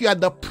 even if you are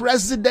the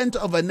president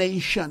of a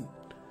nation,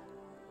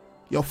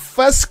 your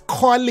first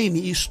calling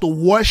is to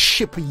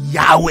worship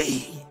Yahweh.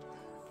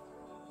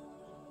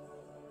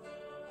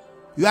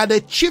 You are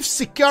the chief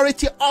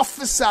security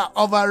officer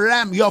of a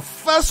realm. Your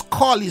first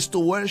call is to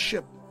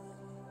worship.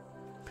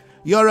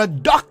 You're a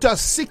doctor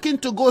seeking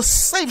to go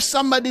save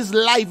somebody's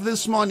life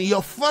this morning.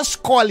 Your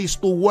first call is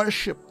to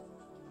worship.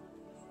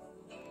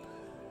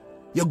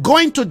 You're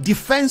going to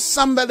defend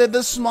somebody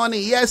this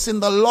morning. Yes, in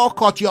the law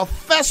court, your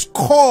first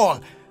call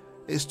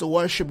is to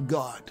worship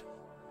God.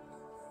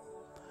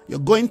 You're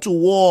going to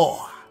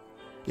war.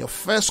 Your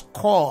first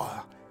call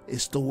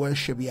is to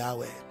worship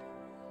Yahweh.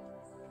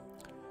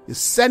 You're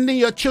sending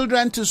your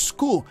children to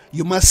school.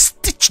 You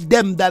must teach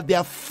them that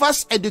their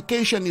first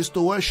education is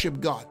to worship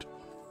God.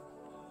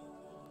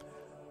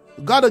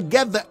 We've got to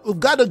get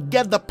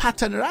the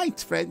pattern right,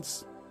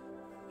 friends.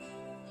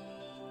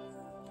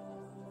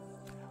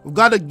 We've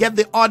got to get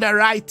the order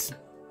right.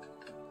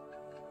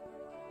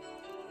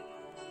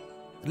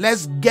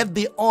 Let's get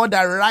the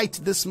order right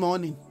this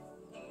morning.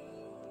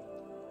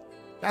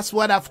 That's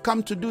what I've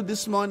come to do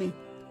this morning.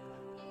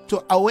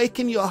 To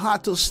awaken your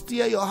heart, to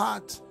steer your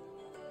heart.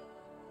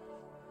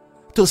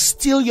 To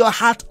steal your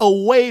heart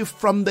away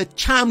from the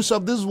charms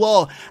of this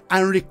world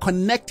and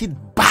reconnect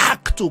it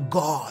back to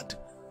God.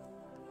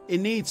 It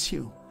needs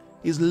you.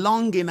 It's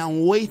longing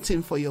and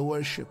waiting for your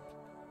worship.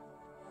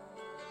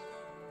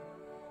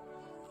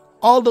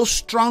 All those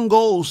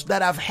strongholds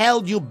that have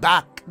held you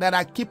back, that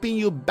are keeping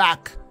you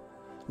back,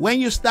 when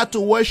you start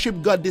to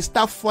worship God, they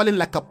start falling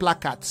like a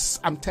placards.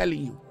 I'm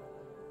telling you.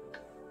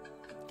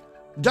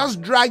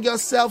 Just drag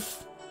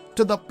yourself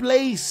to the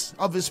place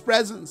of His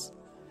presence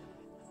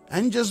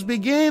and just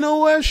begin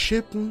to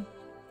worship Him.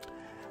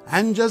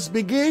 And just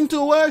begin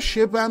to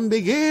worship and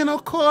begin to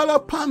call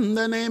upon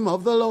the name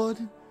of the Lord.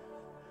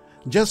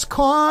 Just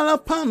call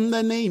upon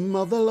the name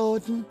of the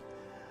Lord.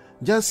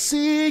 Just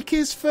seek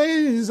His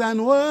face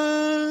and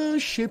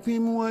worship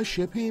Him,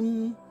 worship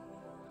Him.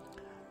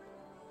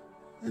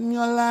 And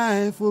your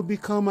life will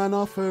become an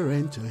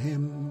offering to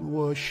Him.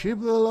 Worship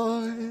the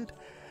Lord.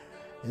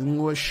 And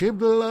worship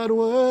the Lord,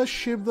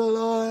 worship the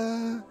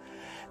Lord.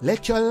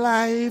 Let your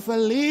life, a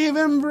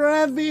living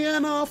breath, be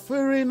an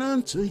offering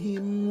unto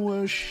Him.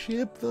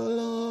 Worship the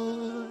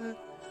Lord.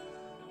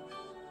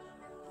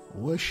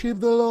 Worship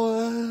the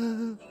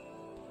Lord.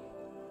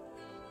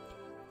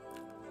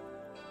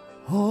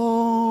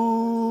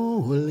 Holy,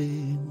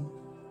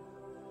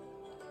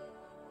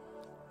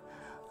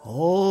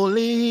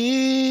 holy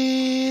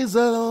is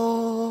the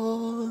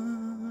Lord.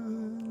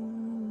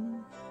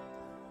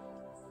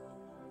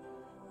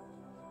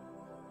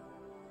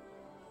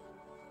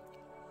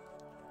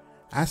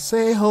 I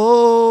say holy,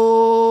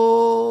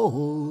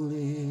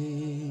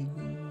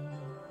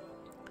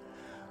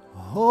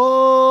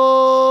 holy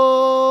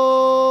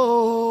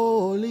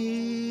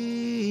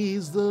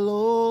is the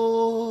Lord.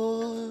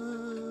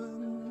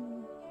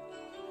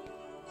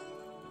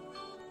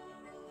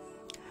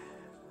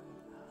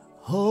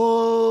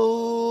 Holy,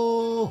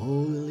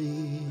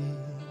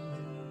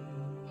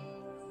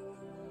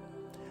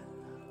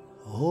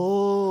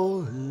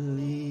 holy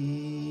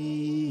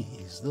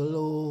is the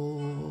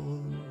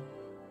Lord.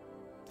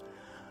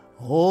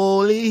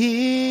 Holy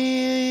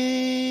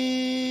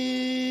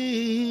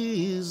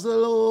is the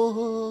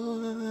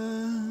Lord.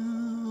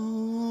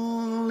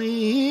 Holy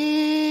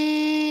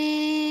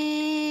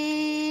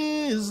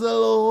is the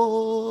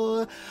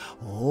Lord.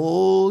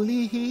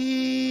 Holy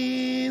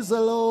is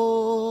the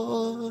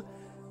Lord.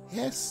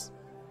 Yes,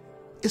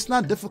 it's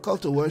not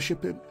difficult to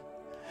worship Him.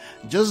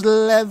 Just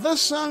let the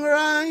song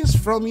rise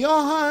from your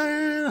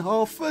heart.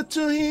 Offer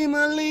to Him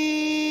a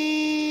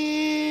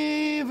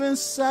living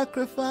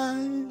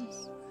sacrifice.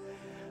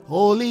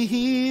 Holy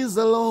is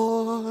the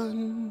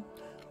Lord.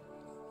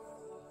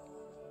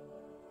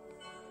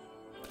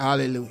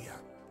 Hallelujah.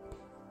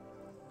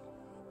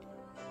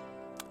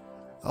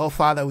 Oh,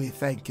 Father, we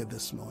thank You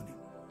this morning.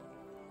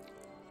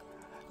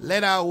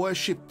 Let our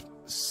worship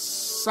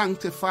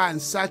sanctify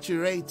and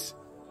saturate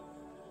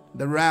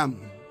the realm.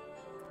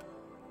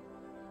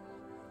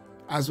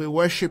 As we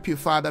worship You,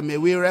 Father, may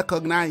we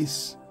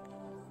recognize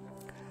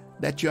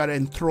that You are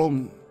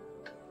enthroned,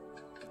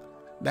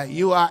 that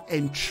You are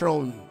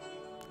enthroned.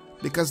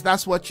 Because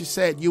that's what You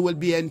said. You will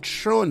be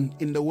enthroned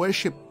in the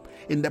worship,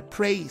 in the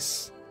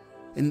praise,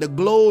 in the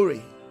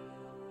glory.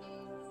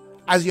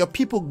 As Your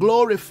people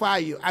glorify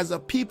You, as a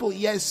people,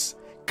 yes,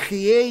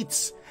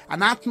 creates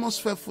an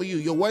atmosphere for You.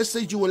 Your word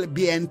says You will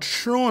be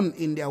enthroned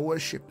in their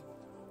worship.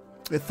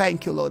 We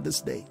thank You, Lord,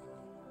 this day.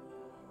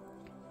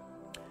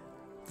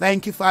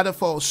 Thank You, Father,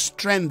 for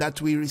strength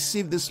that we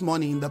receive this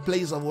morning in the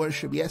place of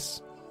worship.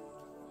 Yes.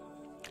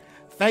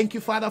 Thank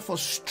You, Father, for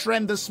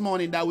strength this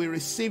morning that we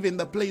receive in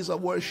the place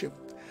of worship.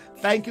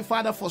 Thank You,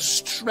 Father, for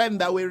strength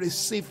that we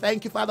receive.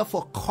 Thank You, Father,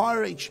 for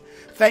courage.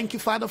 Thank You,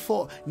 Father,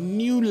 for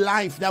new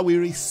life that we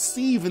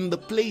receive in the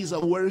place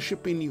of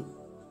worshiping You.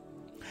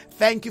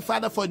 Thank You,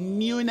 Father, for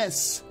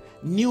newness,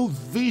 new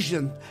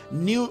vision,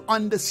 new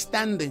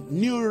understanding,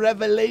 new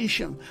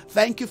revelation.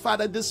 Thank You,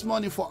 Father, this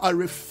morning for a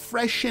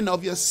refreshing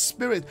of Your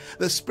spirit,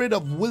 the spirit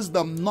of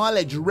wisdom,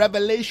 knowledge,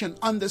 revelation,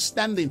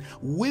 understanding.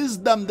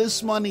 Wisdom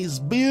this morning is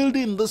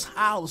building this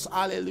house.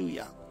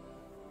 Hallelujah.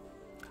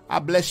 I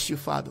bless You,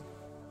 Father.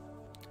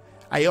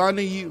 I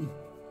honor You.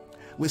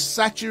 We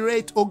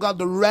saturate, oh God,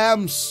 the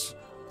realms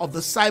of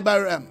the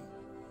cyber realm.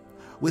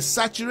 We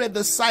saturate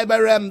the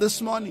cyber realm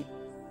this morning.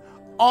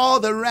 All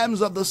the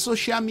realms of the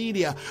social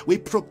media, we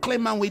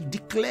proclaim and we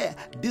declare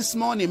this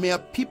morning, may our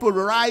people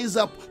rise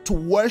up to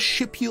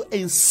worship You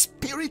in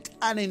spirit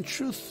and in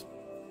truth.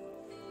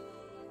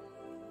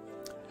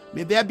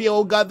 May there be,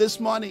 oh God, this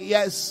morning,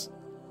 yes,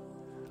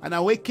 an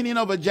awakening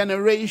of a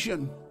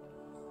generation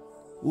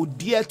who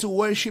dare to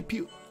worship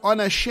You,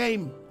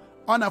 unashamed,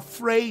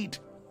 unafraid.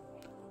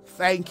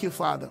 Thank You,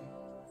 Father.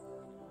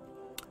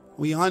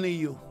 We honor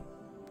You.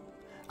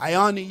 I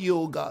honor You,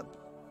 oh God.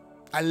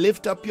 I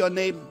lift up Your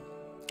name.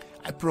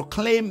 I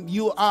proclaim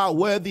you are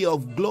worthy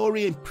of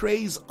glory and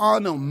praise,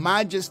 honor,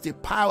 majesty,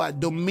 power,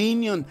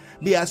 dominion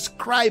be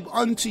ascribed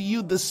unto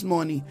you this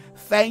morning.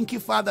 Thank you,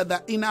 Father,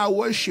 that in our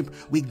worship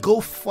we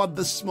go forth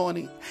this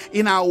morning.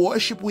 In our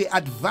worship we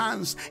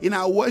advance. In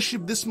our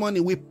worship this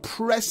morning we're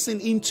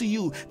pressing into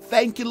you.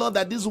 Thank you, Lord,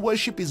 that this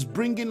worship is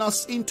bringing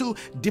us into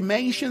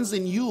dimensions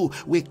in you.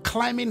 We're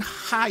climbing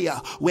higher.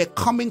 We're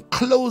coming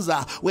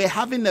closer. We're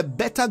having a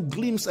better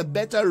glimpse, a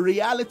better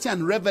reality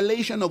and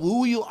revelation of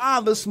who you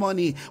are this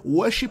morning.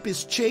 Worship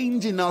is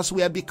changing us.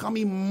 We are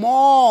becoming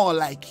more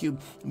like you,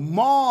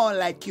 more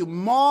like you,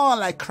 more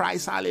like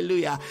Christ.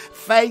 Hallelujah.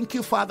 Thank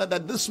you, Father,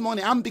 that this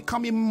morning I'm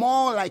becoming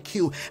more like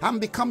you. I'm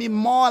becoming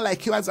more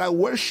like you as I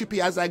worship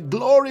you, as I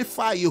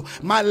glorify you.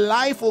 My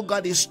life, oh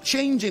God, is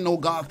changing, oh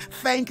God.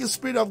 Thank you,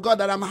 Spirit of God,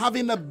 that I'm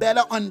having a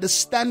better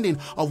understanding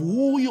of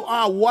who you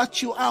are,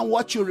 what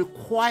you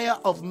require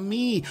of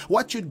me,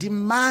 what you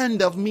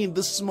demand of me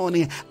this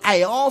morning.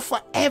 I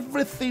offer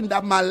everything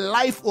that my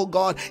life, oh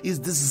God, is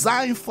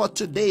designed for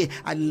today.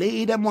 I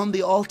lay them on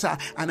the altar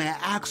and I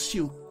ask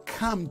you,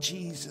 come,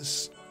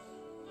 Jesus,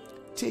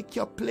 take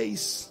your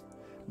place.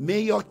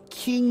 May your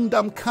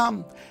kingdom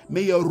come.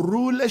 May your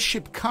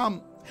rulership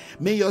come.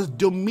 May your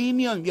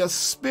dominion, your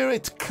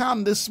spirit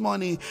come this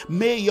morning.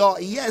 May your,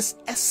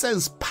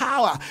 essence,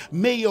 power.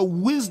 May your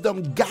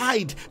wisdom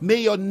guide. May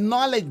your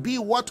knowledge be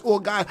what, oh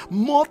God,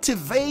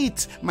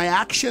 motivate my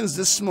actions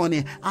this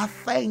morning. I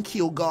thank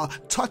you, God.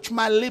 Touch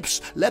my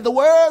lips. Let the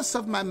words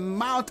of my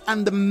mouth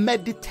and the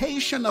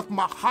meditation of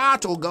my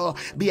heart, oh God,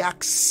 be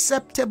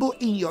acceptable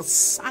in your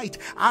sight.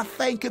 I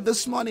thank you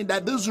this morning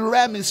that this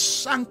realm is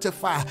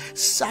sanctified,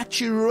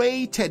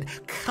 saturated.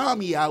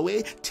 Come,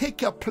 Yahweh.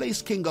 Take your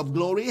place, King of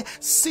glory.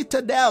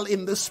 Citadel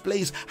in this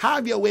place.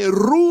 Have your way.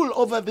 Rule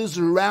over this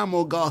realm,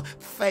 oh God.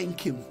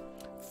 Thank you.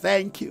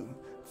 Thank you.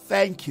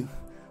 Thank you.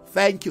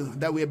 Thank you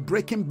that we're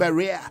breaking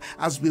barrier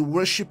as we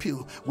worship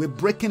you. We're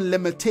breaking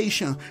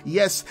limitation.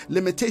 Yes,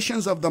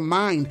 limitations of the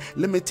mind.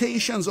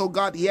 Limitations, oh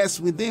God, yes,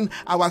 within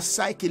our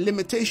psyche.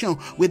 Limitation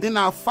within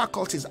our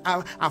faculties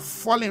are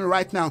falling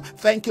right now.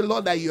 Thank you,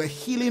 Lord, that you're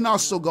healing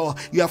us, oh God.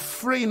 You're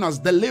freeing us,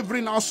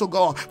 delivering us, oh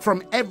God,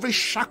 from every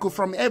shackle,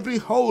 from every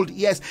hold.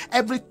 Yes,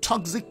 every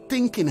toxic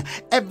thinking,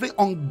 every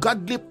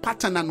ungodly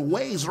pattern and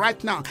ways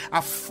right now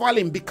are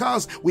falling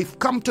because we've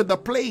come to the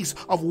place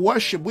of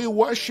worship. We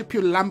worship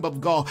you, Lamb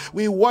of God.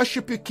 We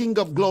worship you, King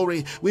of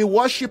glory. We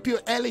worship you,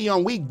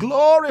 Elion. We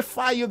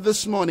glorify you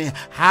this morning.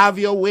 Have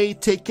your way.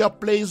 Take your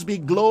place. Be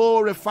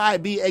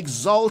glorified. Be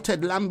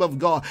exalted, Lamb of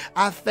God.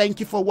 I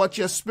thank you for what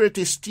your spirit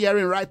is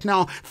steering right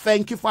now.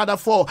 Thank you, Father,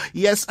 for,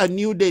 a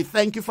new day.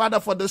 Thank you, Father,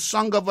 for the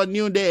song of a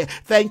new day.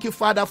 Thank you,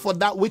 Father, for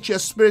that which your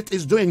spirit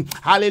is doing.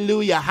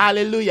 Hallelujah.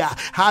 Hallelujah.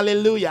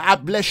 Hallelujah. I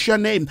bless your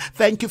name.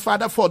 Thank you,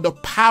 Father, for the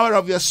power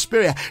of your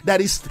spirit that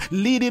is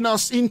leading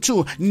us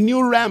into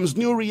new realms,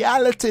 new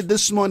reality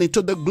this morning,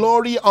 to the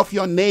glory of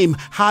your name.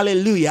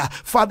 Hallelujah.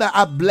 Father,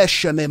 I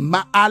bless your name.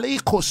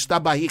 Thank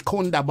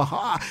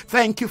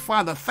you,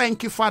 Father.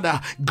 Thank you, Father.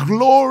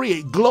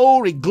 Glory,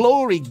 glory,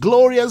 glory,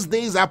 glorious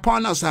days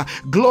upon us.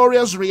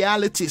 Glorious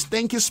realities.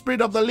 Thank you,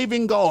 Spirit of the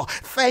living God.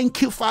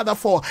 Thank you, Father,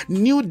 for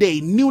new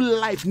day, new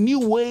life, new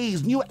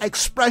ways, new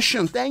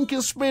expression. Thank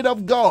you, Spirit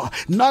of God.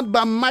 Not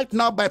by might,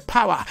 not by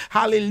power.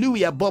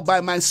 Hallelujah. But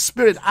by my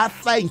spirit, I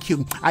thank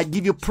you. I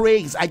give you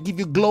praise. I give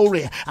you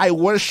glory. I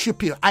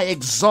worship you. I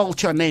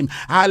exalt your name.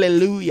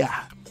 Hallelujah.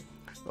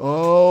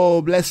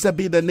 Oh, blessed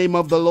be the name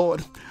of the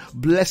Lord.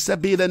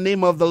 Blessed be the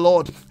name of the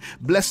Lord.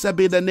 Blessed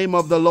be the name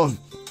of the Lord.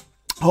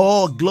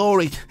 Oh,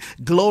 glory,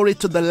 glory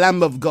to the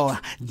Lamb of God.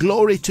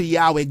 Glory to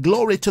Yahweh.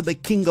 Glory to the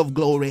King of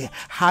glory.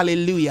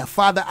 Hallelujah.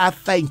 Father, I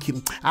thank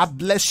you. I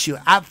bless you.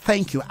 I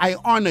thank you. I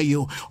honor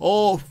you.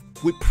 Oh,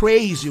 we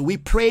praise you. We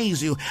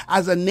praise you.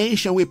 As a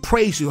nation, we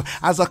praise you.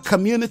 As a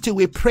community,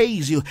 we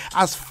praise you.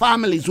 As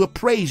families, we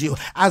praise you.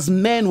 As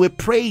men, we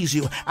praise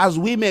you. As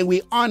women,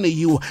 we honor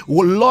you.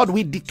 Oh, Lord,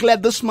 we declare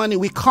this morning,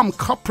 we come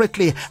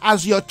corporately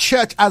as your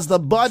church, as the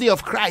body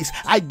of Christ.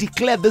 I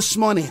declare this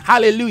morning,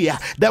 hallelujah,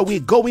 that we're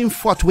going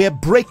forth. We're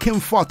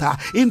breaking forth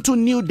into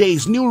new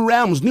days, new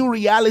realms, new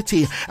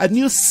reality, a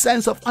new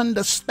sense of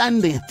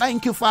understanding.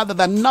 Thank you, Father,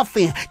 that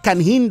nothing can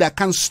hinder,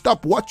 can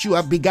stop what you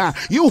have begun.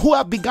 You who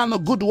have begun a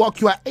good work,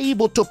 you are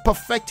able to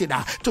perfect it,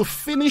 to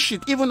finish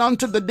it even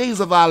unto the days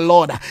of our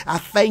Lord. I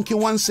thank you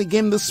once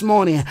again this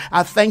morning.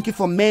 I thank you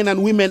for men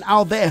and women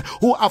out there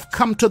who have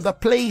come to the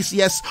place,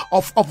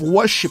 of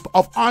worship,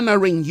 of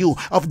honoring you,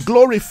 of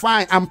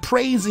glorifying and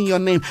praising your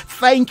name.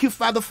 Thank you,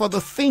 Father, for the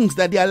things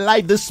that their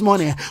life this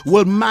morning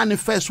will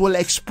manifest, will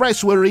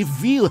express, will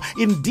reveal.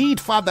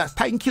 Indeed, Father,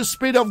 thank you,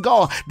 Spirit of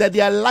God, that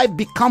their life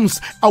becomes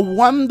a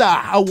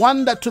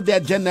wonder to their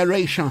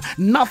generation.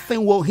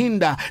 Nothing will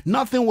hinder,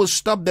 nothing will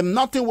stop them,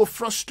 nothing will will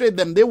frustrate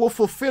them. They will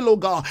fulfill, oh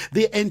God,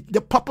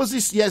 the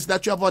purposes, yes,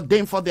 that you have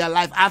ordained for their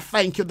life. I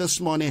thank you this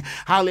morning.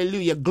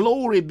 Hallelujah.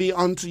 Glory be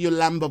unto you,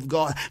 Lamb of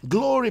God.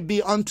 Glory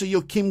be unto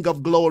you, King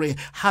of glory.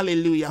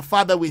 Hallelujah.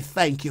 Father, we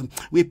thank you.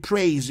 We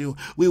praise you.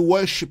 We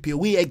worship you.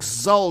 We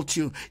exalt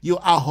you. You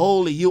are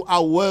holy. You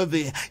are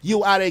worthy.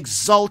 You are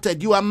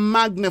exalted. You are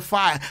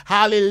magnified.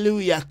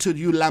 Hallelujah to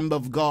you, Lamb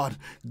of God.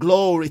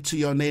 Glory to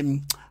your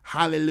name.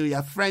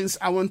 Hallelujah. Friends,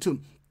 I want to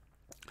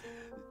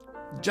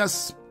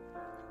just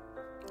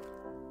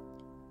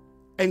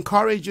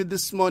encourage you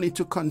this morning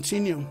to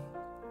continue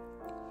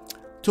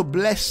to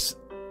bless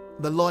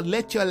the Lord.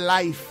 Let your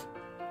life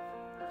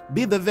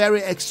be the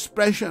very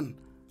expression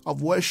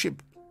of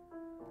worship.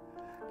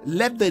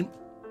 Let the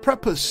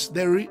purpose,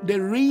 the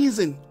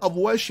reason of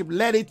worship,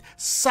 let it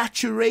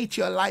saturate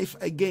your life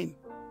again.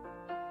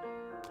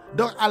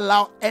 Don't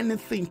allow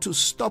anything to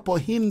stop or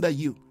hinder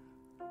you.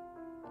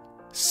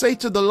 Say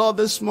to the Lord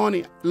this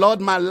morning,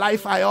 Lord, my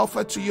life I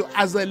offer to you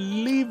as a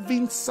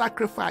living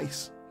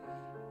sacrifice.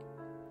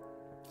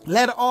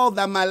 Let all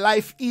that my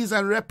life is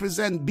and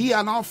represent be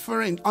an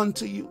offering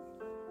unto you.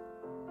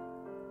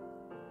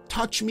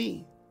 Touch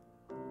me.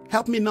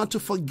 Help me not to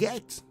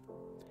forget.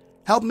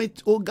 Help me,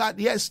 oh God,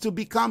 yes, to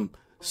become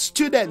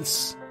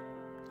students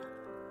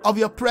of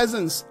your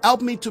presence.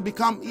 Help me to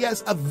become,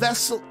 yes, a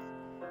vessel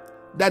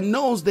that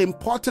knows the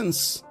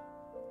importance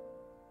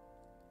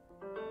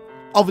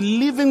of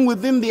living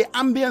within the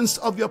ambience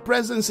of your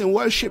presence in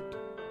worship.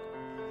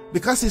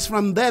 Because it's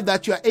from there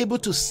that you are able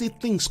to see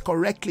things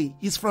correctly.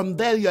 It's from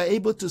there you are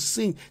able to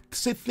see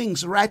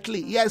things rightly.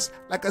 Yes,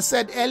 like I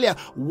said earlier,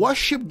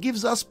 worship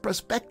gives us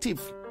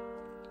perspective.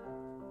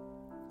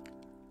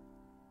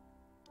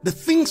 The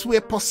things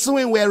we're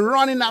pursuing, we're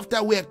running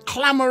after, we're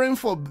clamoring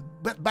for,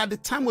 but by the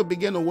time we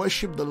begin to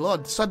worship the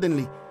Lord,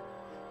 suddenly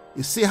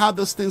you see how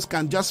those things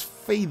can just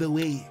fade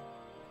away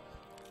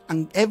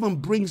and even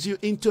brings you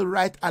into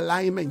right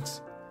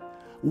alignment.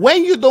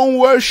 When you don't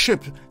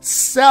worship,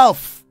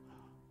 self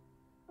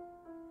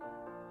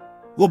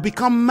will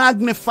become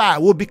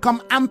magnified, will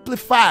become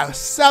amplified.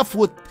 Self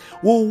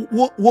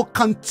will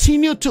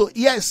continue to,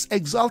 yes,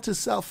 exalt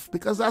itself,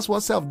 because that's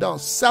what self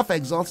does. Self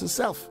exalts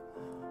itself.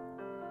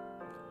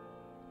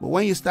 But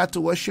when you start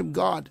to worship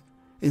God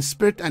in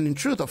spirit and in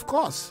truth, of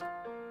course,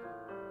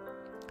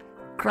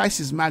 Christ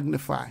is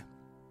magnified.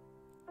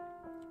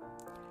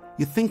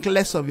 You think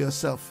less of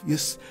yourself. You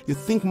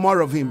think more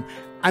of him.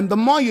 And the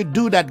more you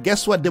do that,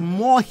 guess what? The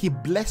more he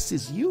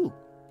blesses you.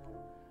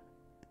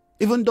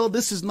 Even though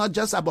this is not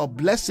just about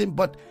blessing,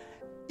 but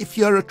if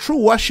you're a true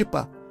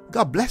worshiper,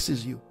 God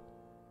blesses you.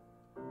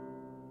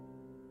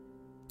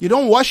 You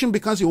don't worship him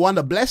because you want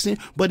a blessing,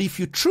 but if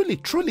you truly,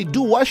 truly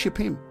do worship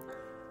him,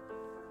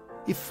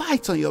 he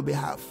fights on your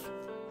behalf.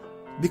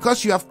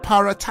 Because you have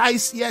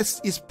prioritized, yes,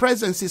 his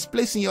presence, his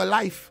place in your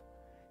life.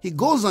 He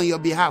goes on your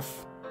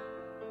behalf.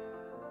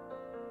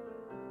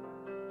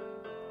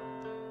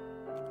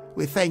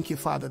 We thank you,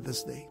 Father,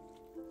 this day.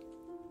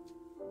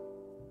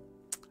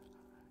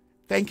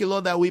 Thank you,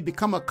 Lord, that we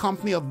become a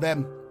company of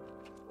them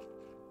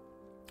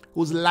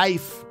whose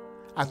life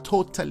are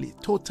totally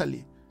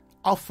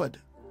offered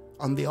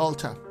on the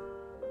altar.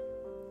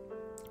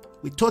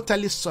 We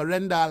totally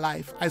surrender our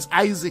life. As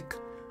Isaac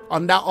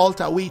on that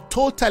altar, we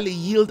totally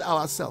yield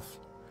ourselves.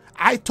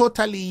 I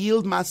totally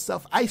yield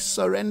myself. I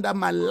surrender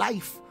my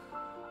life,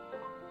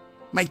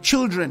 my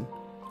children,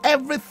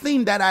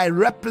 everything that I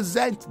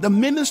represent, the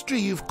ministry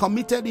you've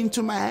committed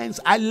into my hands,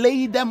 I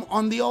lay them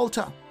on the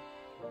altar.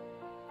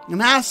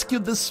 And I ask you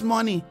this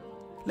morning,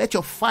 let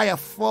your fire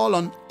fall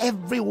on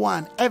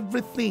everyone,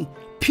 everything.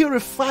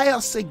 Purify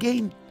us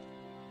again.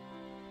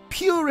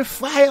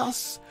 Purify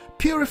us.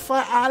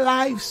 Purify our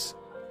lives.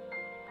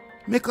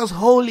 Make us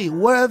holy,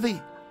 worthy.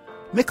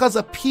 Make us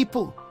a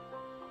people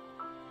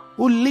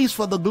who lives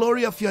for the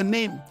glory of your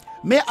name.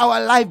 May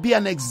our life be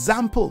an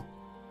example.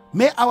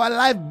 May our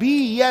life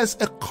be, yes,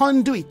 a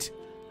conduit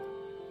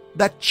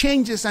that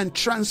changes and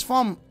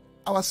transforms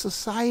our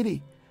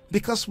society,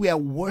 because we are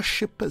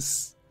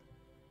worshipers.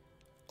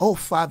 Oh,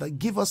 Father,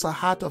 give us a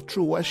heart of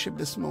true worship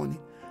this morning.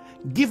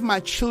 Give my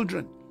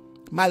children,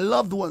 my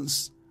loved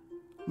ones,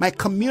 my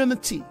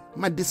community,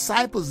 my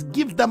disciples,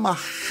 give them a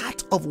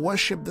heart of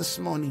worship this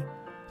morning.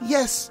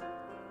 Yes,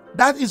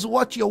 that is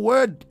what your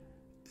word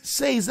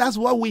says. That's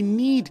what we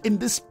need in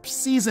this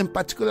season,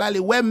 particularly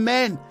where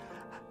men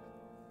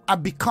are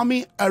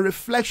becoming a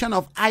reflection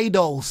of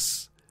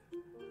idols.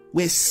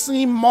 We're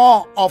seeing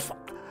more of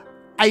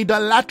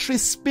idolatry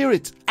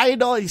spirit.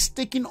 Idol is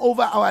taking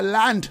over our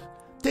land,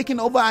 taking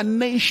over our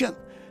nation,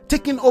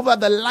 taking over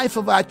the life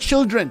of our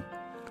children.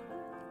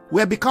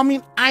 We're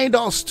becoming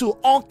idols to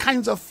all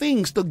kinds of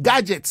things, to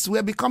gadgets.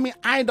 We're becoming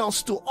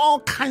idols to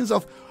all kinds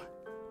of...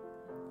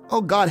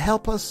 Oh God,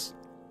 help us.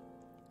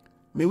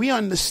 May we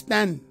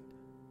understand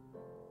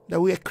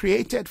that we are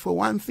created for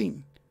one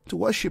thing, to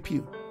worship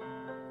you.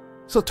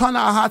 So turn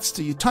our hearts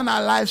to you, turn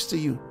our lives to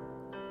you.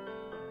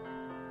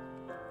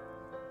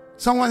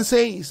 Someone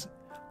says,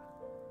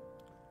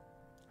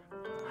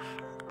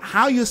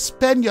 how you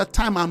spend your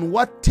time and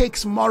what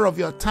takes more of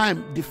your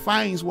time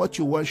defines what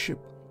you worship.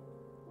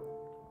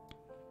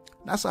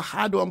 That's a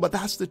hard one, but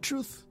that's the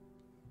truth.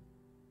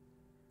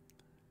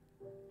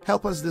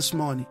 Help us this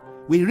morning.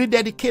 We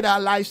rededicate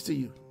our lives to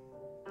you.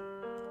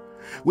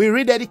 We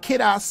rededicate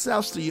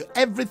ourselves to you.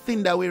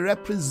 Everything that we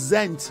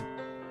represent,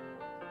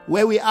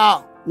 where we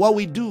are, what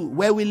we do,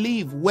 where we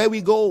live, where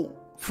we go,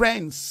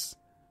 friends,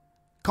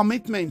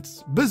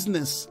 commitments,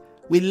 business,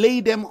 we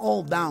lay them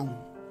all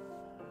down.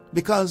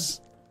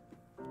 Because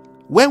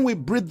when we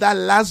breathe that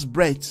last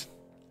breath,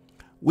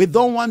 we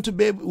don't want to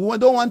be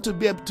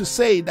able to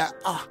say that,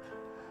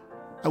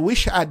 I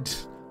wish I'd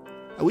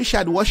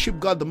worshiped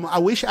God more. I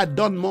wish I'd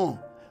done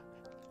more.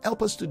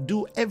 Help us to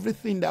do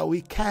everything that we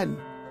can.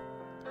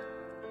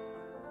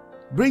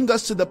 Bring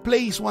us to the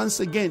place once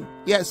again,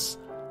 yes,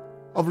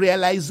 of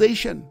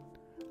realization.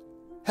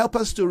 Help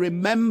us to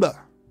remember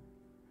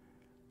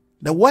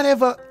that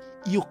whatever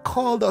you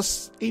called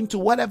us into,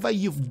 whatever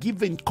you've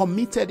given,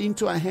 committed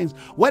into our hands,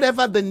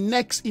 whatever the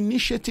next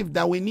initiative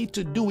that we need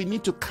to do, we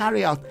need to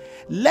carry out,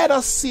 let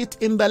us see it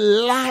in the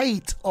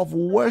light of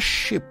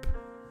worship.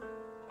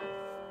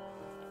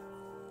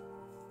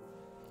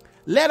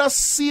 Let us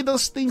see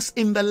those things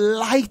in the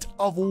light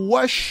of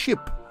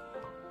worship.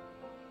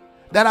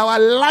 That our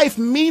life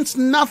means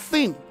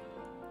nothing.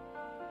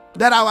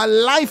 That our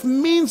life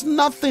means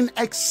nothing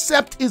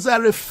except is a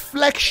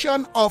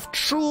reflection of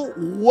true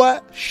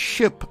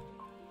worship.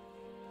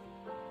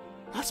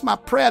 That's my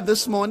prayer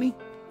this morning.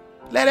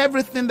 Let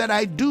everything that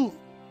I do,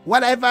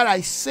 whatever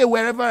I say,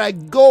 wherever I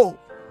go,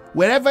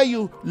 wherever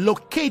you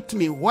locate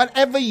me,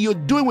 whatever you're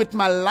doing with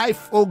my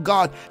life, oh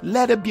God,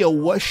 let it be a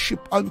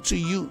worship unto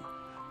you.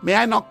 May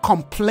I not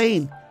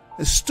complain.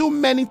 There's too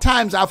many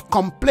times I've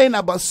complained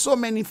about so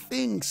many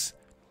things.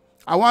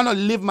 I want to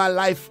live my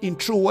life in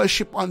true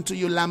worship unto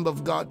you, Lamb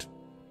of God.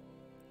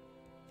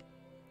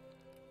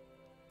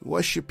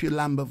 Worship you,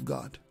 Lamb of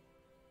God.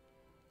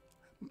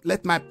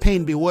 Let my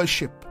pain be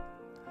worship.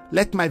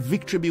 Let my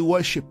victory be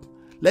worship.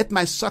 Let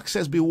my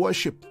success be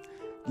worship.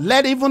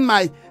 Let even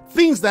my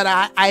things that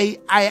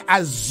I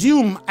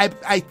assume,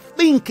 I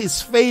think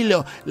is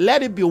failure,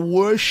 let it be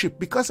worship.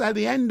 Because at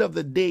the end of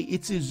the day,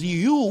 it is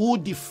you who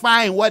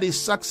define what is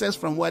success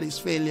from what is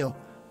failure.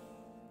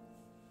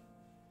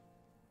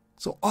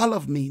 So all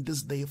of me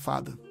this day,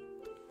 Father,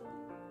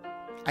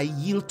 I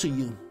yield to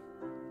you.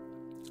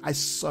 I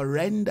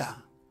surrender.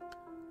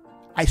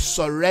 I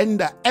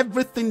surrender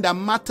everything that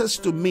matters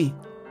to me.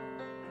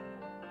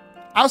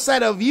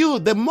 Outside of you,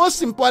 the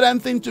most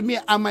important thing to me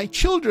are my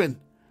children.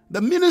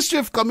 The ministry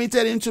you've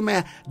committed into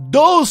me,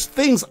 those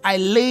things, I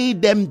lay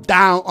them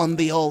down on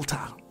the altar.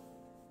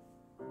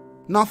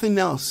 Nothing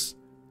else.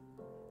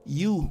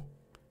 You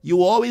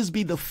will always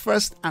be the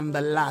first and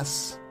the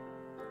last.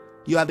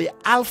 You are the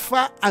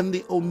Alpha and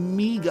the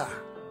Omega.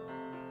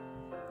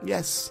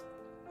 Yes.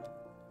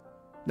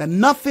 That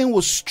nothing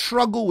will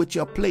struggle with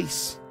your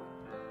place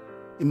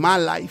in my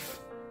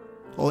life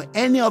or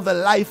any other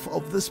life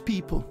of this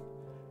people.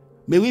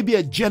 May we be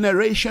a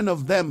generation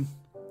of them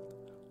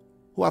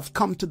who have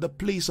come to the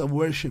place of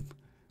worship.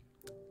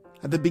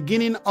 At the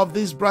beginning of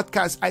this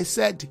broadcast, I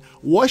said,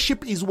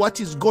 worship is what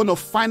is going to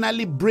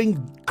finally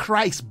bring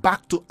Christ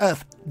back to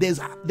earth.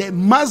 There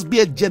must be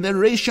a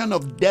generation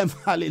of them,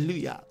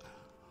 hallelujah,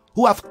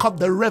 who have caught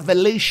the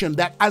revelation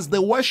that as they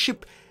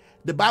worship,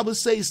 the Bible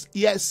says,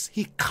 yes,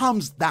 he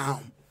comes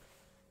down.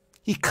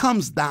 He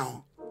comes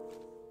down.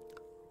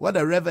 What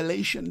a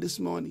revelation this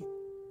morning.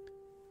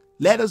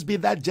 Let us be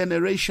that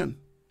generation.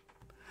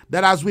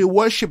 That as we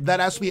worship,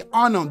 that as we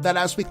honor, that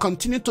as we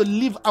continue to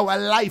live our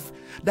life,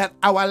 that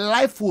our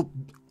life will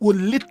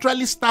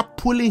literally start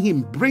pulling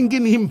him,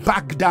 bringing him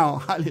back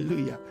down.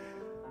 Hallelujah.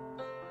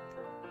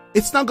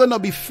 It's not going to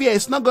be fear.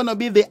 It's not going to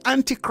be the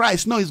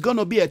Antichrist. No, it's going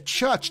to be a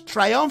church,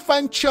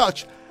 triumphant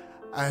church,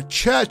 a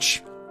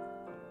church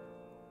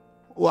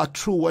who are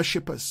true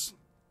worshipers.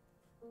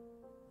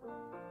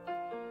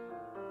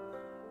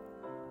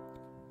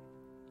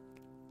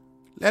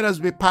 Let us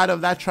be part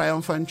of that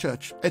triumphant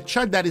church. A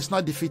church that is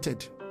not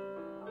defeated.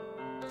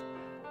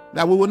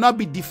 That we will not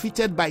be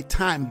defeated by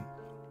time.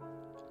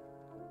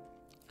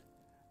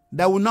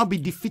 That will not be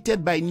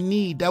defeated by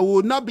need. That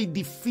will not be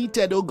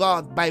defeated, oh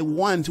God, by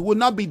want. We will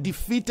not be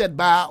defeated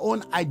by our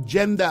own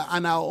agenda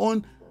and our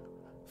own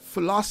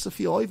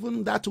philosophy or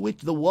even that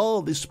which the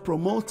world is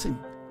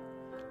promoting.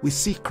 We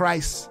see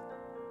Christ,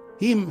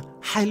 him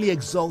highly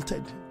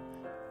exalted.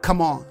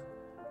 Come on.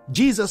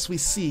 Jesus we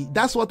see.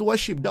 That's what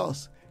worship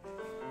does.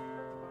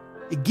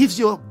 It gives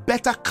you a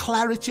better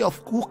clarity of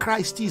who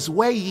Christ is,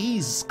 where he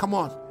is. Come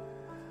on.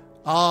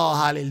 Oh,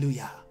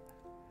 hallelujah.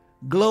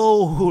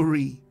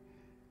 Glory.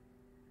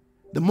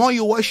 The more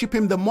you worship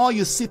him, the more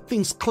you see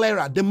things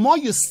clearer. The more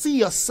you see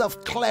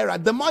yourself clearer.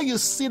 The more you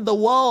see the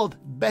world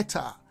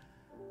better.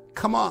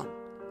 Come on.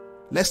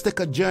 Let's take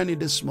a journey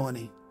this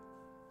morning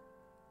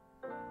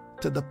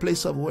to the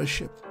place of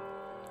worship.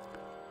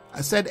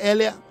 I said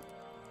earlier,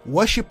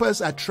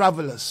 worshipers are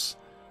travelers.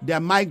 They are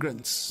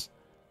migrants.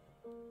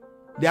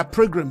 They are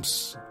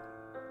pilgrims.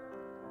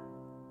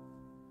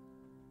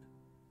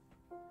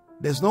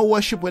 There's no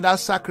worship without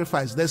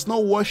sacrifice. There's no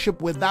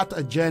worship without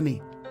a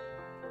journey.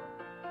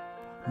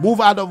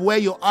 Move out of where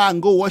you are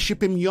and go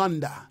worship him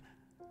yonder.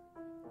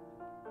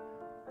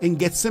 In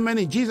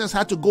Gethsemane, Jesus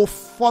had to go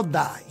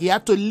further. He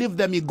had to leave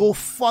them. He go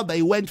further.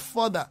 He went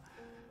further.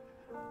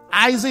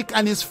 Isaac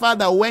and his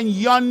father went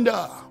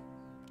yonder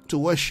to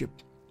worship.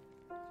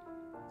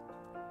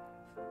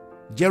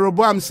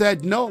 Jeroboam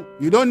said, no,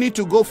 you don't need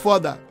to go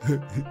further.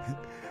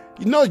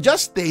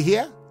 Just stay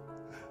here.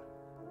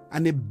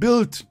 And he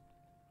built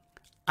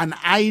an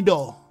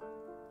idol.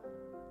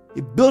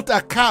 He built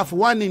a calf,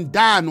 one in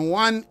Dan,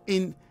 one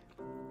in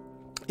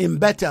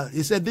Bethel.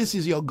 He said, this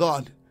is your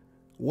God.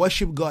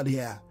 Worship God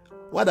here.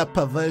 What a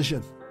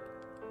perversion.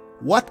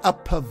 What a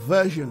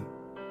perversion.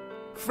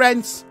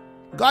 Friends,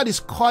 God is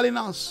calling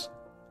us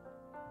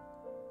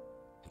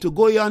to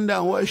go yonder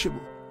and worship.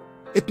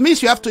 It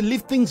means you have to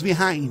leave things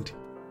behind.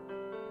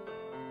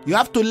 You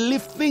have to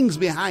leave things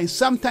behind.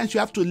 Sometimes you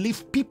have to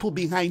leave people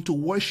behind to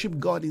worship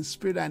God in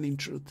spirit and in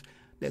truth.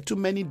 There are too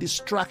many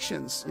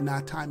distractions in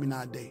our time, in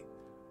our day.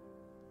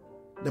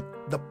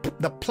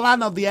 The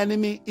plan of the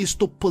enemy is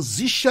to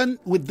position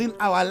within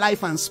our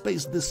life and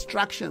space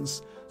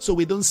distractions so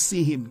we don't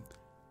see him.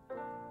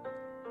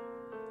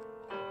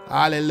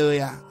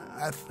 Hallelujah.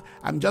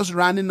 I'm just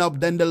running up.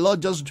 Then the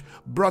Lord just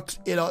brought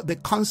the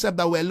concept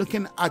that we're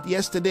looking at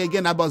yesterday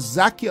again about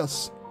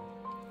Zacchaeus.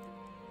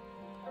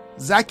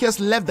 Zacchaeus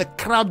left the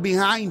crowd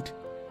behind.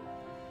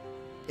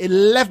 He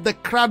left the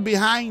crowd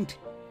behind.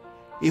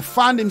 He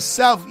found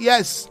himself,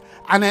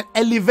 in an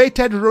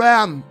elevated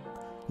realm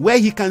where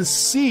he can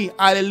see.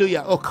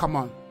 Hallelujah. Oh, come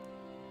on.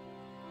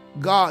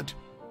 God,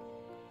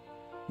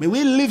 may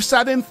we leave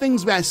certain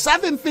things behind.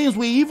 Certain things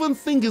we even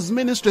think is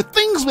ministry.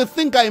 Things we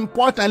think are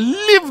important.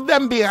 Leave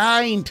them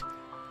behind.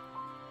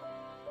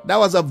 That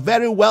was a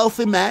very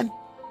wealthy man.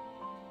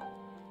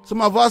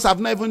 Some of us have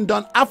not even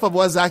done half of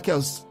what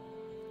Zacchaeus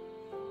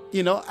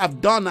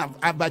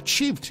I've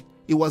achieved.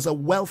 He was a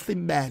wealthy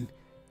man.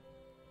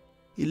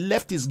 He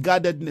left his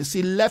guardedness.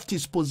 He left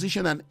his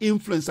position and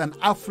influence and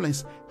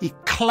affluence. He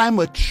climbed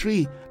a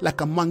tree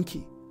like a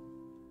monkey.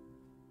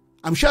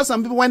 I'm sure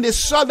some people, when they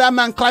saw that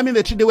man climbing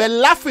the tree, they were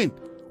laughing.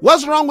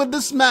 What's wrong with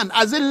this man?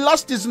 Has he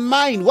lost his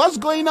mind? What's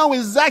going on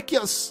with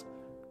Zacchaeus?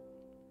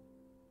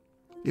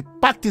 He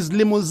packed his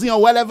limousine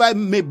or whatever it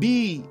may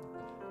be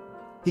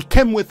he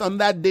came with on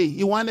that day.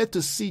 He wanted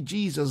to see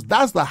Jesus.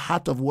 That's the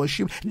heart of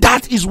worship.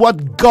 That is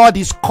what God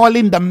is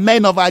calling the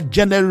men of our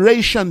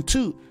generation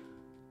to.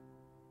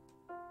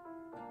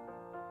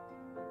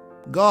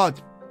 God,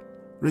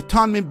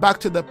 return me back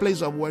to the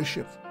place of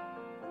worship.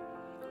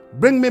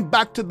 Bring me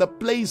back to the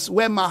place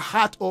where my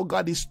heart, oh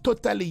God, is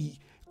totally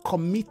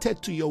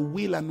committed to your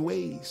will and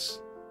ways.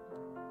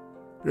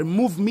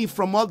 Remove me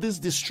from all this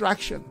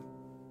distraction.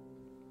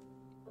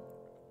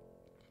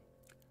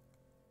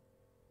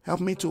 Help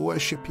me to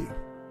worship you.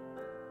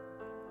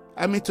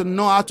 Help me to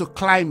know how to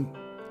climb.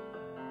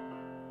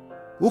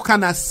 Who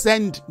can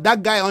ascend?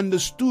 That guy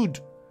understood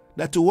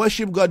that to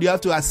worship God, you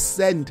have to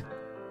ascend.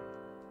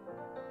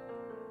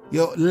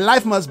 Your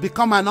life must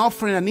become an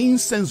offering, an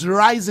incense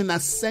rising,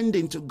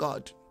 ascending to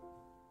God.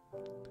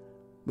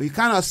 But you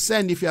can't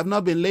ascend if you have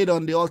not been laid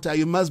on the altar.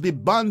 You must be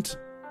burnt.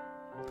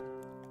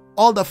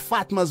 All the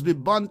fat must be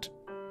burnt.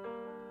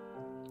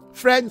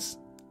 Friends,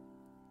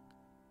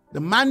 the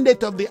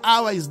mandate of the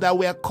hour is that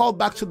we are called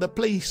back to the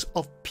place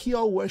of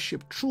pure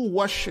worship, true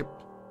worship.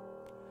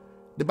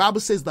 The Bible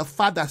says the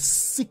Father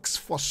seeks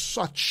for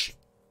such.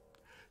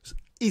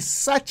 He's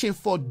searching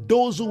for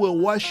those who will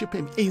worship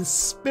him in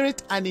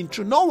spirit and in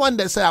truth. No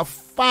wonder say, I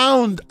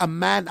found a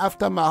man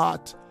after my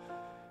heart.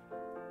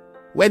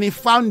 When he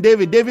found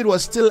David, David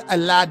was still a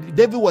lad.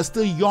 David was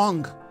still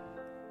young.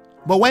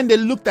 But when they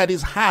looked at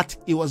his heart,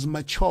 he was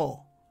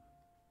mature.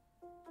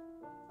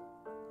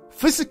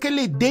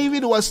 Physically,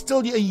 David was still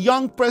a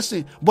young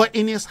person, but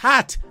in his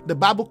heart, the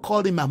Bible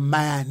called him a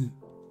man.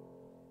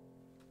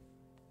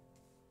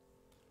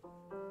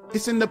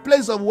 It's in the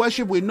place of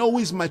worship we know who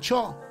is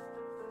mature.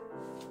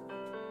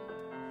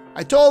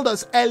 I told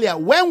us earlier,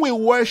 when we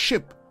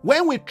worship,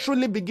 when we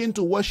truly begin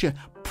to worship,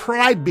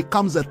 pride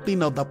becomes a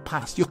thing of the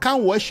past. You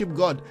can't worship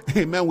God,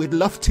 amen, with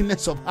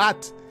loftiness of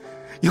heart.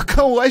 You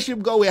can't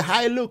worship God with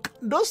high look.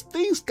 Those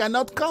things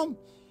cannot come.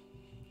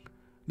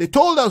 They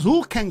told us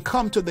who can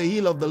come to the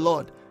hill of the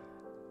Lord.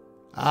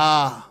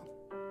 God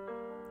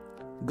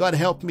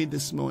help me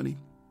this morning.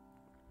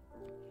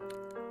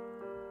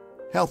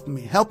 Help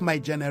me. Help my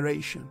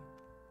generation.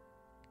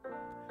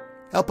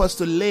 Help us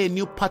to lay a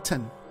new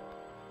pattern,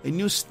 a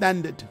new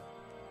standard.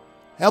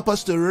 Help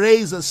us to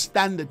raise a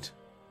standard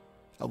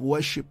of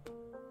worship.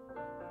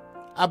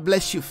 I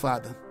bless you,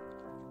 Father.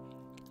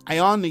 I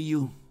honor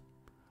you.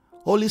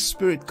 Holy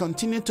Spirit,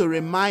 continue to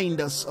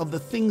remind us of the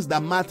things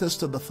that matters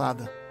to the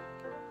Father,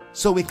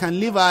 so we can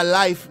live our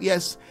life,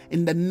 yes,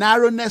 in the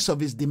narrowness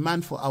of his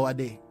demand for our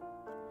day.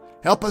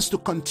 Help us to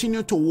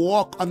continue to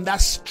walk on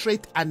that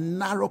straight and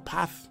narrow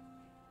path.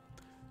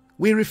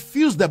 We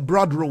refuse the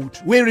broad road.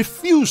 We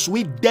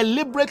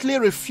deliberately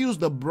refuse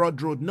the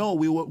broad road. No,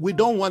 we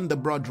don't want the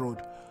broad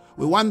road.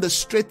 We want the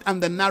straight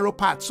and the narrow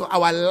path so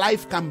our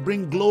life can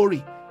bring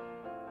glory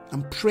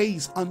and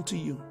praise unto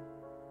you.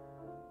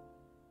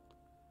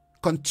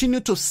 Continue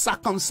to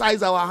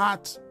circumcise our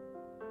hearts.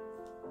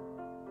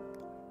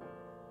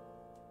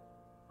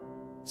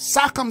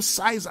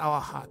 Circumcise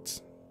our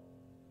hearts.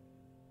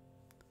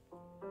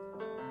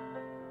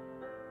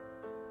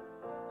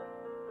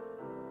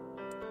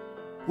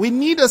 We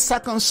need a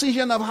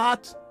circumcision of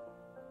heart,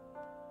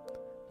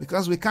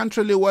 because we can't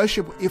really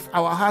worship if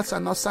our hearts are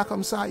not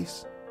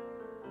circumcised.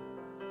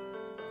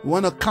 We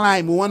want to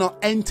climb, we want to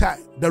enter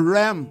the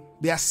realm,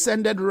 the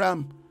ascended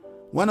realm.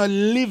 We want to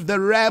live the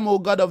realm, O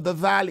God, of the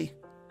valley.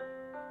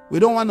 We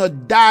don't want to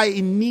die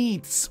in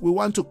needs. We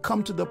want to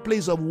come to the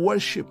place of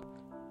worship.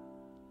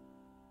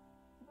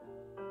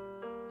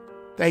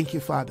 Thank you,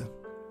 Father.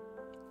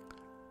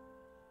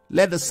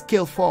 Let the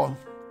scale fall.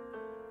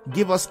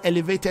 Give us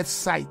elevated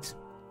sight.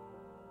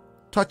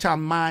 Touch our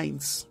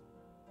minds.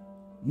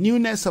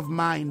 Newness of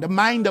mind. The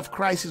mind of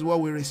Christ is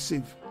what we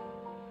receive,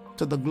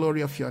 to the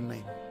glory of your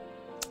name.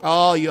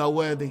 Oh, you are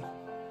worthy.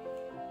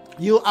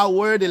 You are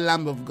worthy,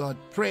 Lamb of God.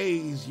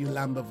 Praise you,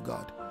 Lamb of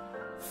God.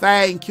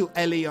 Thank you,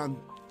 Elion.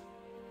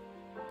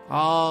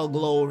 Oh,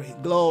 glory,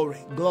 glory,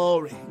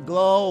 glory,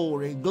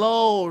 glory,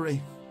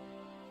 glory.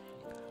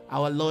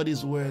 Our Lord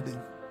is worthy.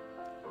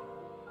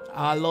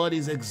 Our Lord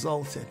is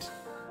exalted.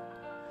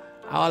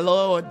 Our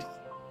Lord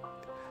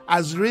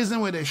has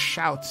risen with a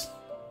shout.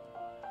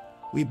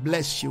 We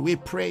bless you. We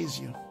praise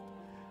you.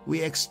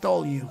 We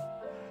extol you.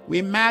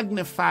 We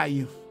magnify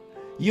you.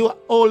 You,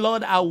 O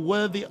Lord, are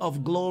worthy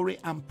of glory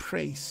and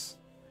praise.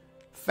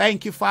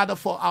 Thank you, Father,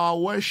 for our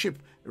worship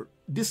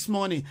this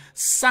morning,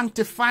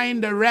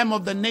 sanctifying the realm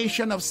of the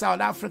nation of South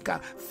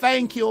Africa.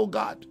 Thank you, O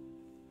God.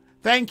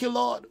 Thank you,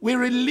 Lord. We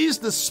release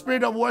the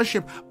spirit of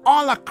worship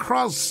all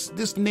across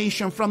this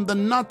nation, from the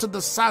north to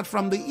the south,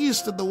 from the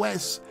east to the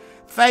west.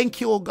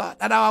 Thank you, O God,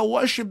 that our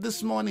worship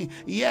this morning,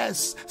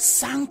 yes,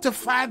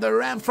 sanctify the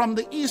realm from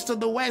the east to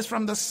the west,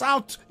 from the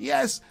south,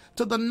 yes,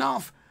 to the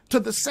north, to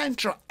the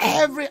central,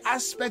 every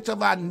aspect of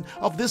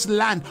this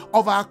land,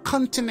 of our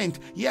continent,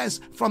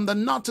 yes, from the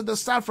north to the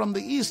south, from the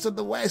east to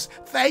the west.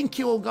 Thank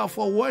you, O God,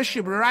 for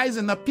worship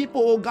rising, the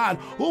people, O God,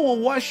 who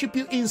will worship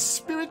you in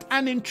spirit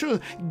and in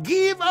truth.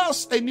 Give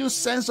us a new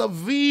sense of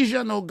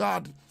vision, O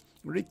God.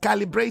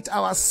 Recalibrate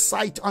our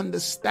sight,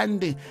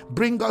 understanding.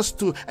 Bring us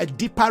to a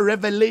deeper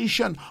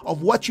revelation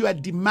of what you are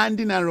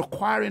demanding and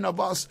requiring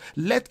of us.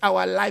 Let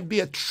our life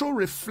be a true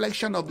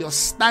reflection of your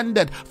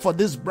standard for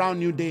this brand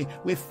new day.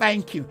 We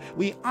thank you.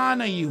 We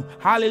honor you.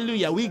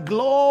 Hallelujah. We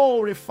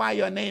glorify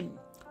your name.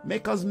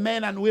 Make us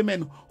men and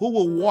women who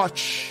will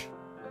watch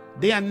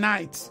day and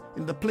night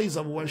in the place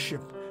of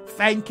worship.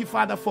 Thank you,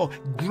 Father, for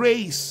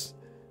grace.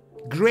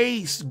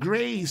 Grace,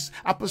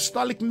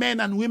 apostolic men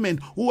and women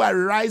who are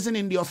rising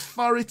in the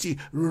authority,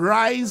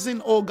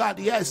 rising, oh God,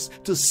 yes,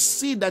 to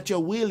see that your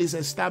will is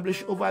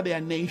established over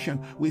their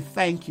nation. We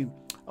thank you.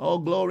 Oh,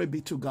 glory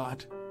be to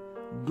God.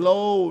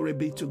 Glory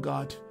be to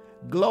God.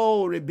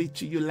 Glory be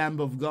to you, Lamb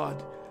of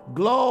God.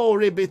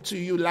 Glory be to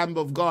you, Lamb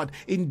of God.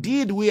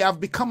 Indeed, we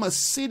have become a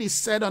city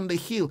set on the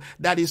hill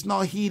that is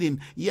not hidden.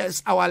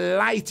 Yes, our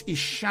light is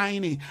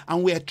shining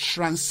and we are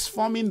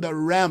transforming the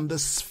realm, the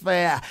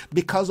sphere,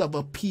 because of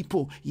a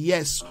people,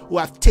 yes, who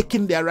have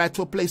taken their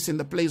rightful place in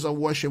the place of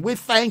worship. We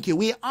thank you.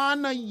 We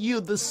honor you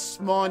this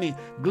morning.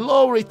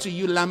 Glory to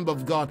you, Lamb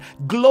of God.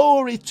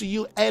 Glory to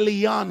you,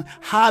 Elion.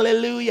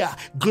 Hallelujah.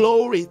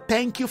 Glory.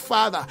 Thank you,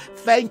 Father.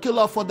 Thank you,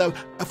 Lord, for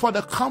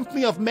the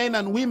company of men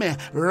and women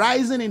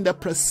rising in the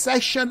procession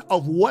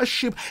of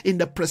worship, in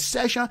the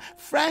procession.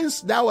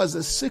 Friends, that was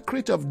the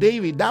secret of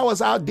David. That was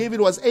how David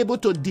was able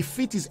to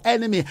defeat his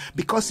enemy,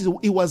 because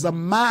he was a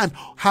man,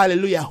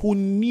 hallelujah, who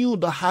knew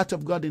the heart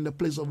of God in the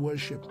place of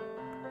worship.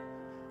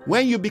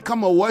 When you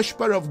become a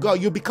worshiper of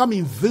God, you become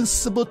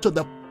invincible to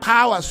the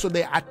powers, to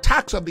the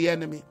attacks of the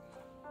enemy.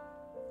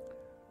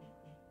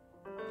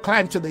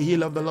 Climb to the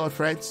hill of the Lord,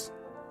 friends.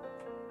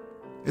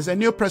 It's a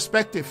new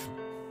perspective.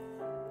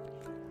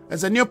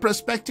 It's a new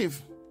perspective.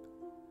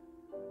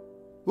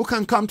 Who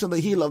can come to the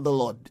hill of the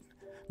Lord?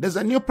 There's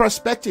a new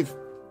perspective.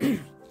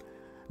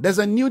 There's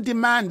a new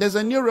demand. There's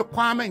a new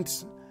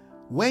requirement.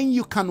 When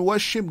you can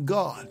worship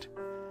God,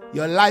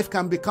 your life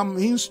can become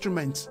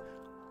instruments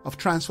of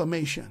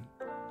transformation.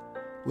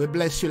 We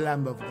bless you,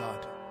 Lamb of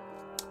God.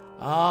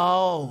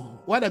 Oh,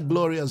 what a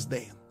glorious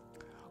day.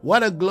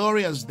 What a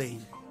glorious day.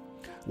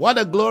 What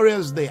a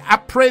glorious day. I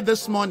pray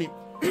this morning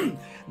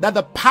that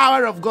the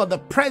power of God, the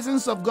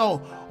presence of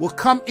God will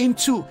come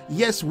into,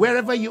 yes,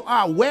 wherever you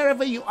are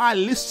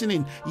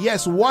listening,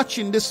 yes,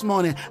 watching this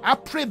morning. I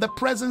pray the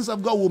presence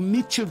of God will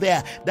meet you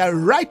there, that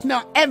right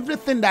now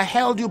everything that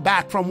held you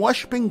back from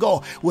worshiping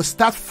God will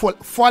start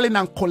falling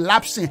and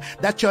collapsing,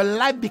 that your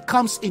life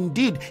becomes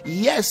indeed,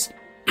 yes,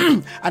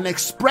 an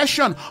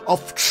expression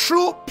of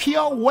true,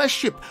 pure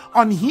worship,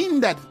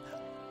 unhindered.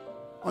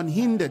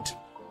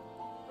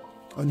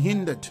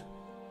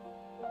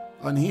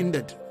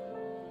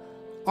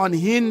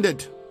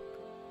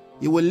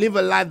 You will live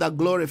a life that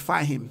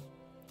glorifies Him.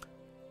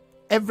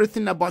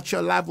 Everything about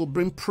your life will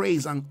bring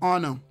praise and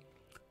honor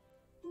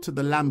to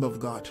the Lamb of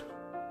God.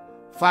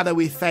 Father,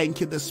 we thank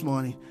you this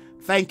morning.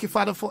 Thank you,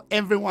 Father, for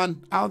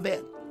everyone out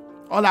there,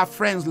 all our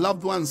friends,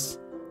 loved ones.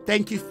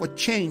 Thank you for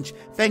change.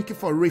 Thank you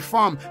for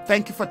reform.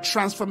 Thank you for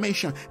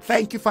transformation.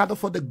 Thank you, Father,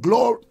 for the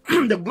glory,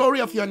 the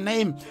glory of your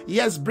name.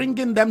 Yes,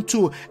 bringing them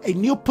to a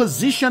new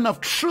position of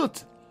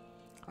truth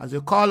as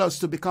you call us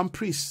to become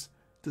priests,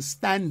 to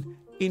stand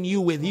in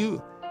you, with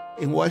you,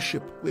 in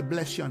worship. We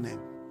bless your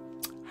name.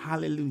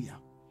 Hallelujah.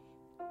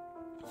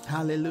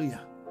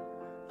 Hallelujah.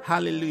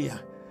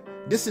 Hallelujah.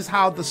 This is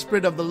how the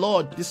Spirit of the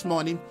Lord this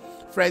morning,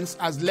 friends,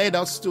 has led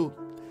us to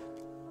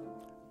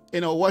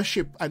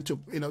worship and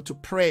to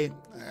pray.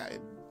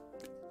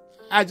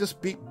 I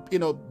just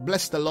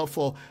bless the Lord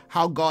for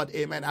how God,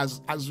 amen,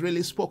 has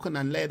really spoken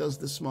and led us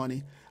this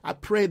morning. I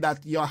pray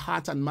that your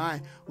heart and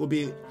mine will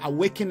be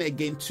awakened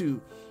again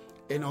to,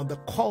 the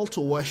call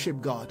to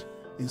worship God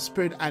in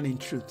spirit and in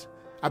truth.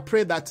 I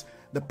pray that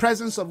the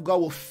presence of God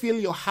will fill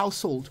your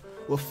household,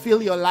 will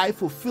fill your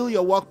life, will fill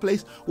your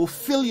workplace, will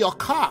fill your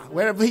car,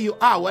 wherever you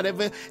are,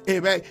 whatever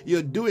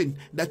you're doing,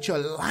 that your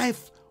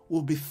life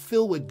will be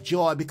filled with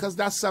joy, because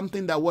that's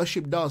something that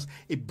worship does.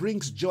 It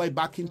brings joy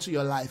back into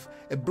your life.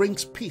 It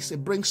brings peace.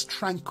 It brings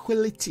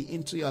tranquility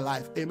into your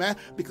life. Amen.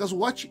 Because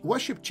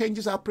worship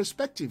changes our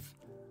perspective.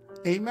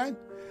 Amen.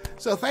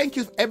 So thank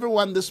you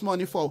everyone this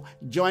morning for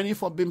joining,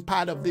 for being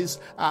part of this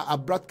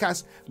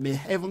broadcast. May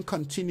heaven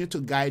continue to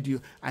guide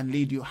you and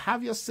lead you.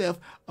 Have yourself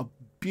a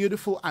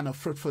beautiful and a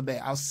fruitful day.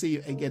 I'll see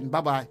you again.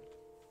 Bye-bye.